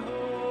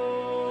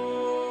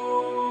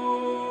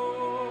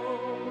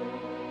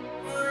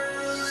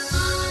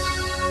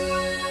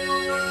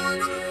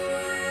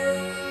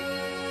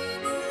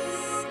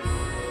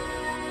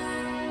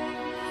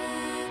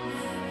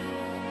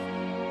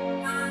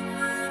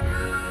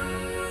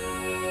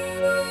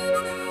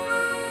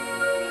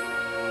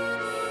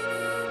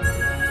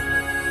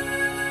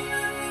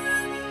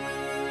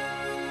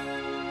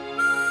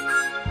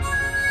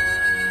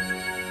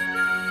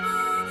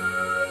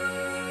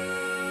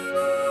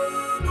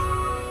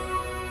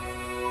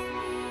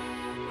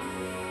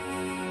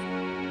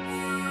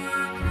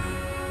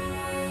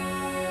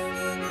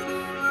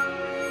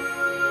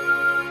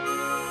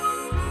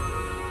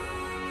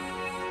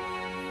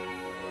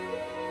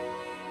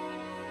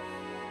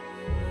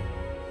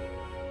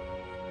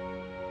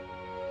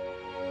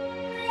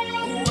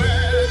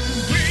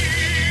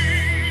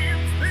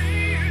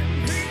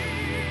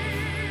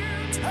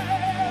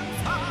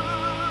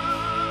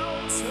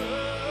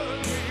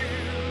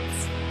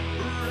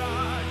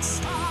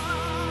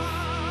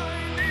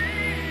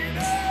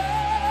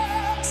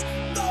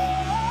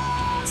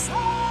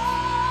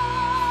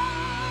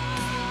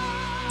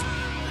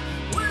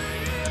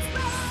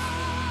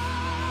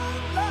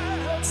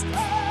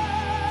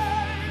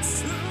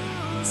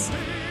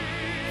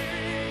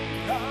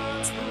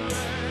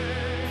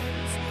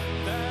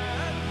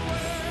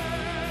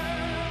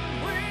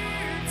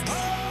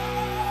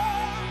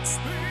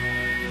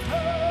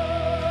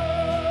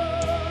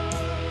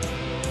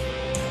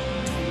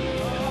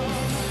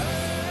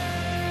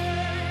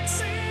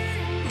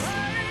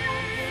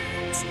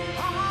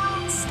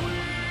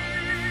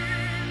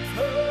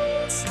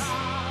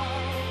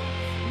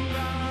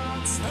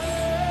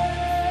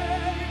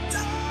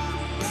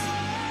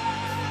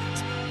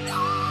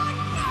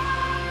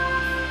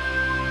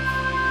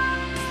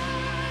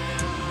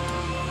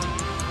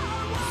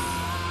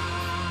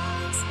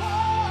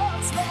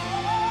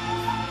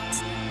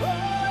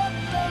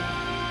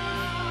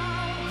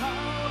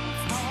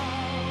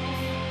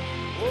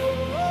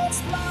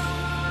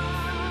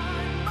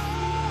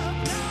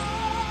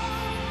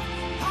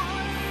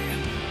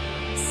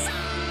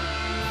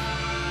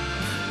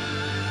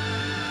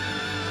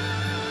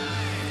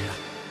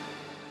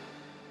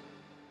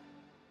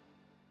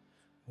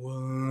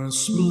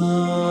was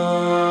blind.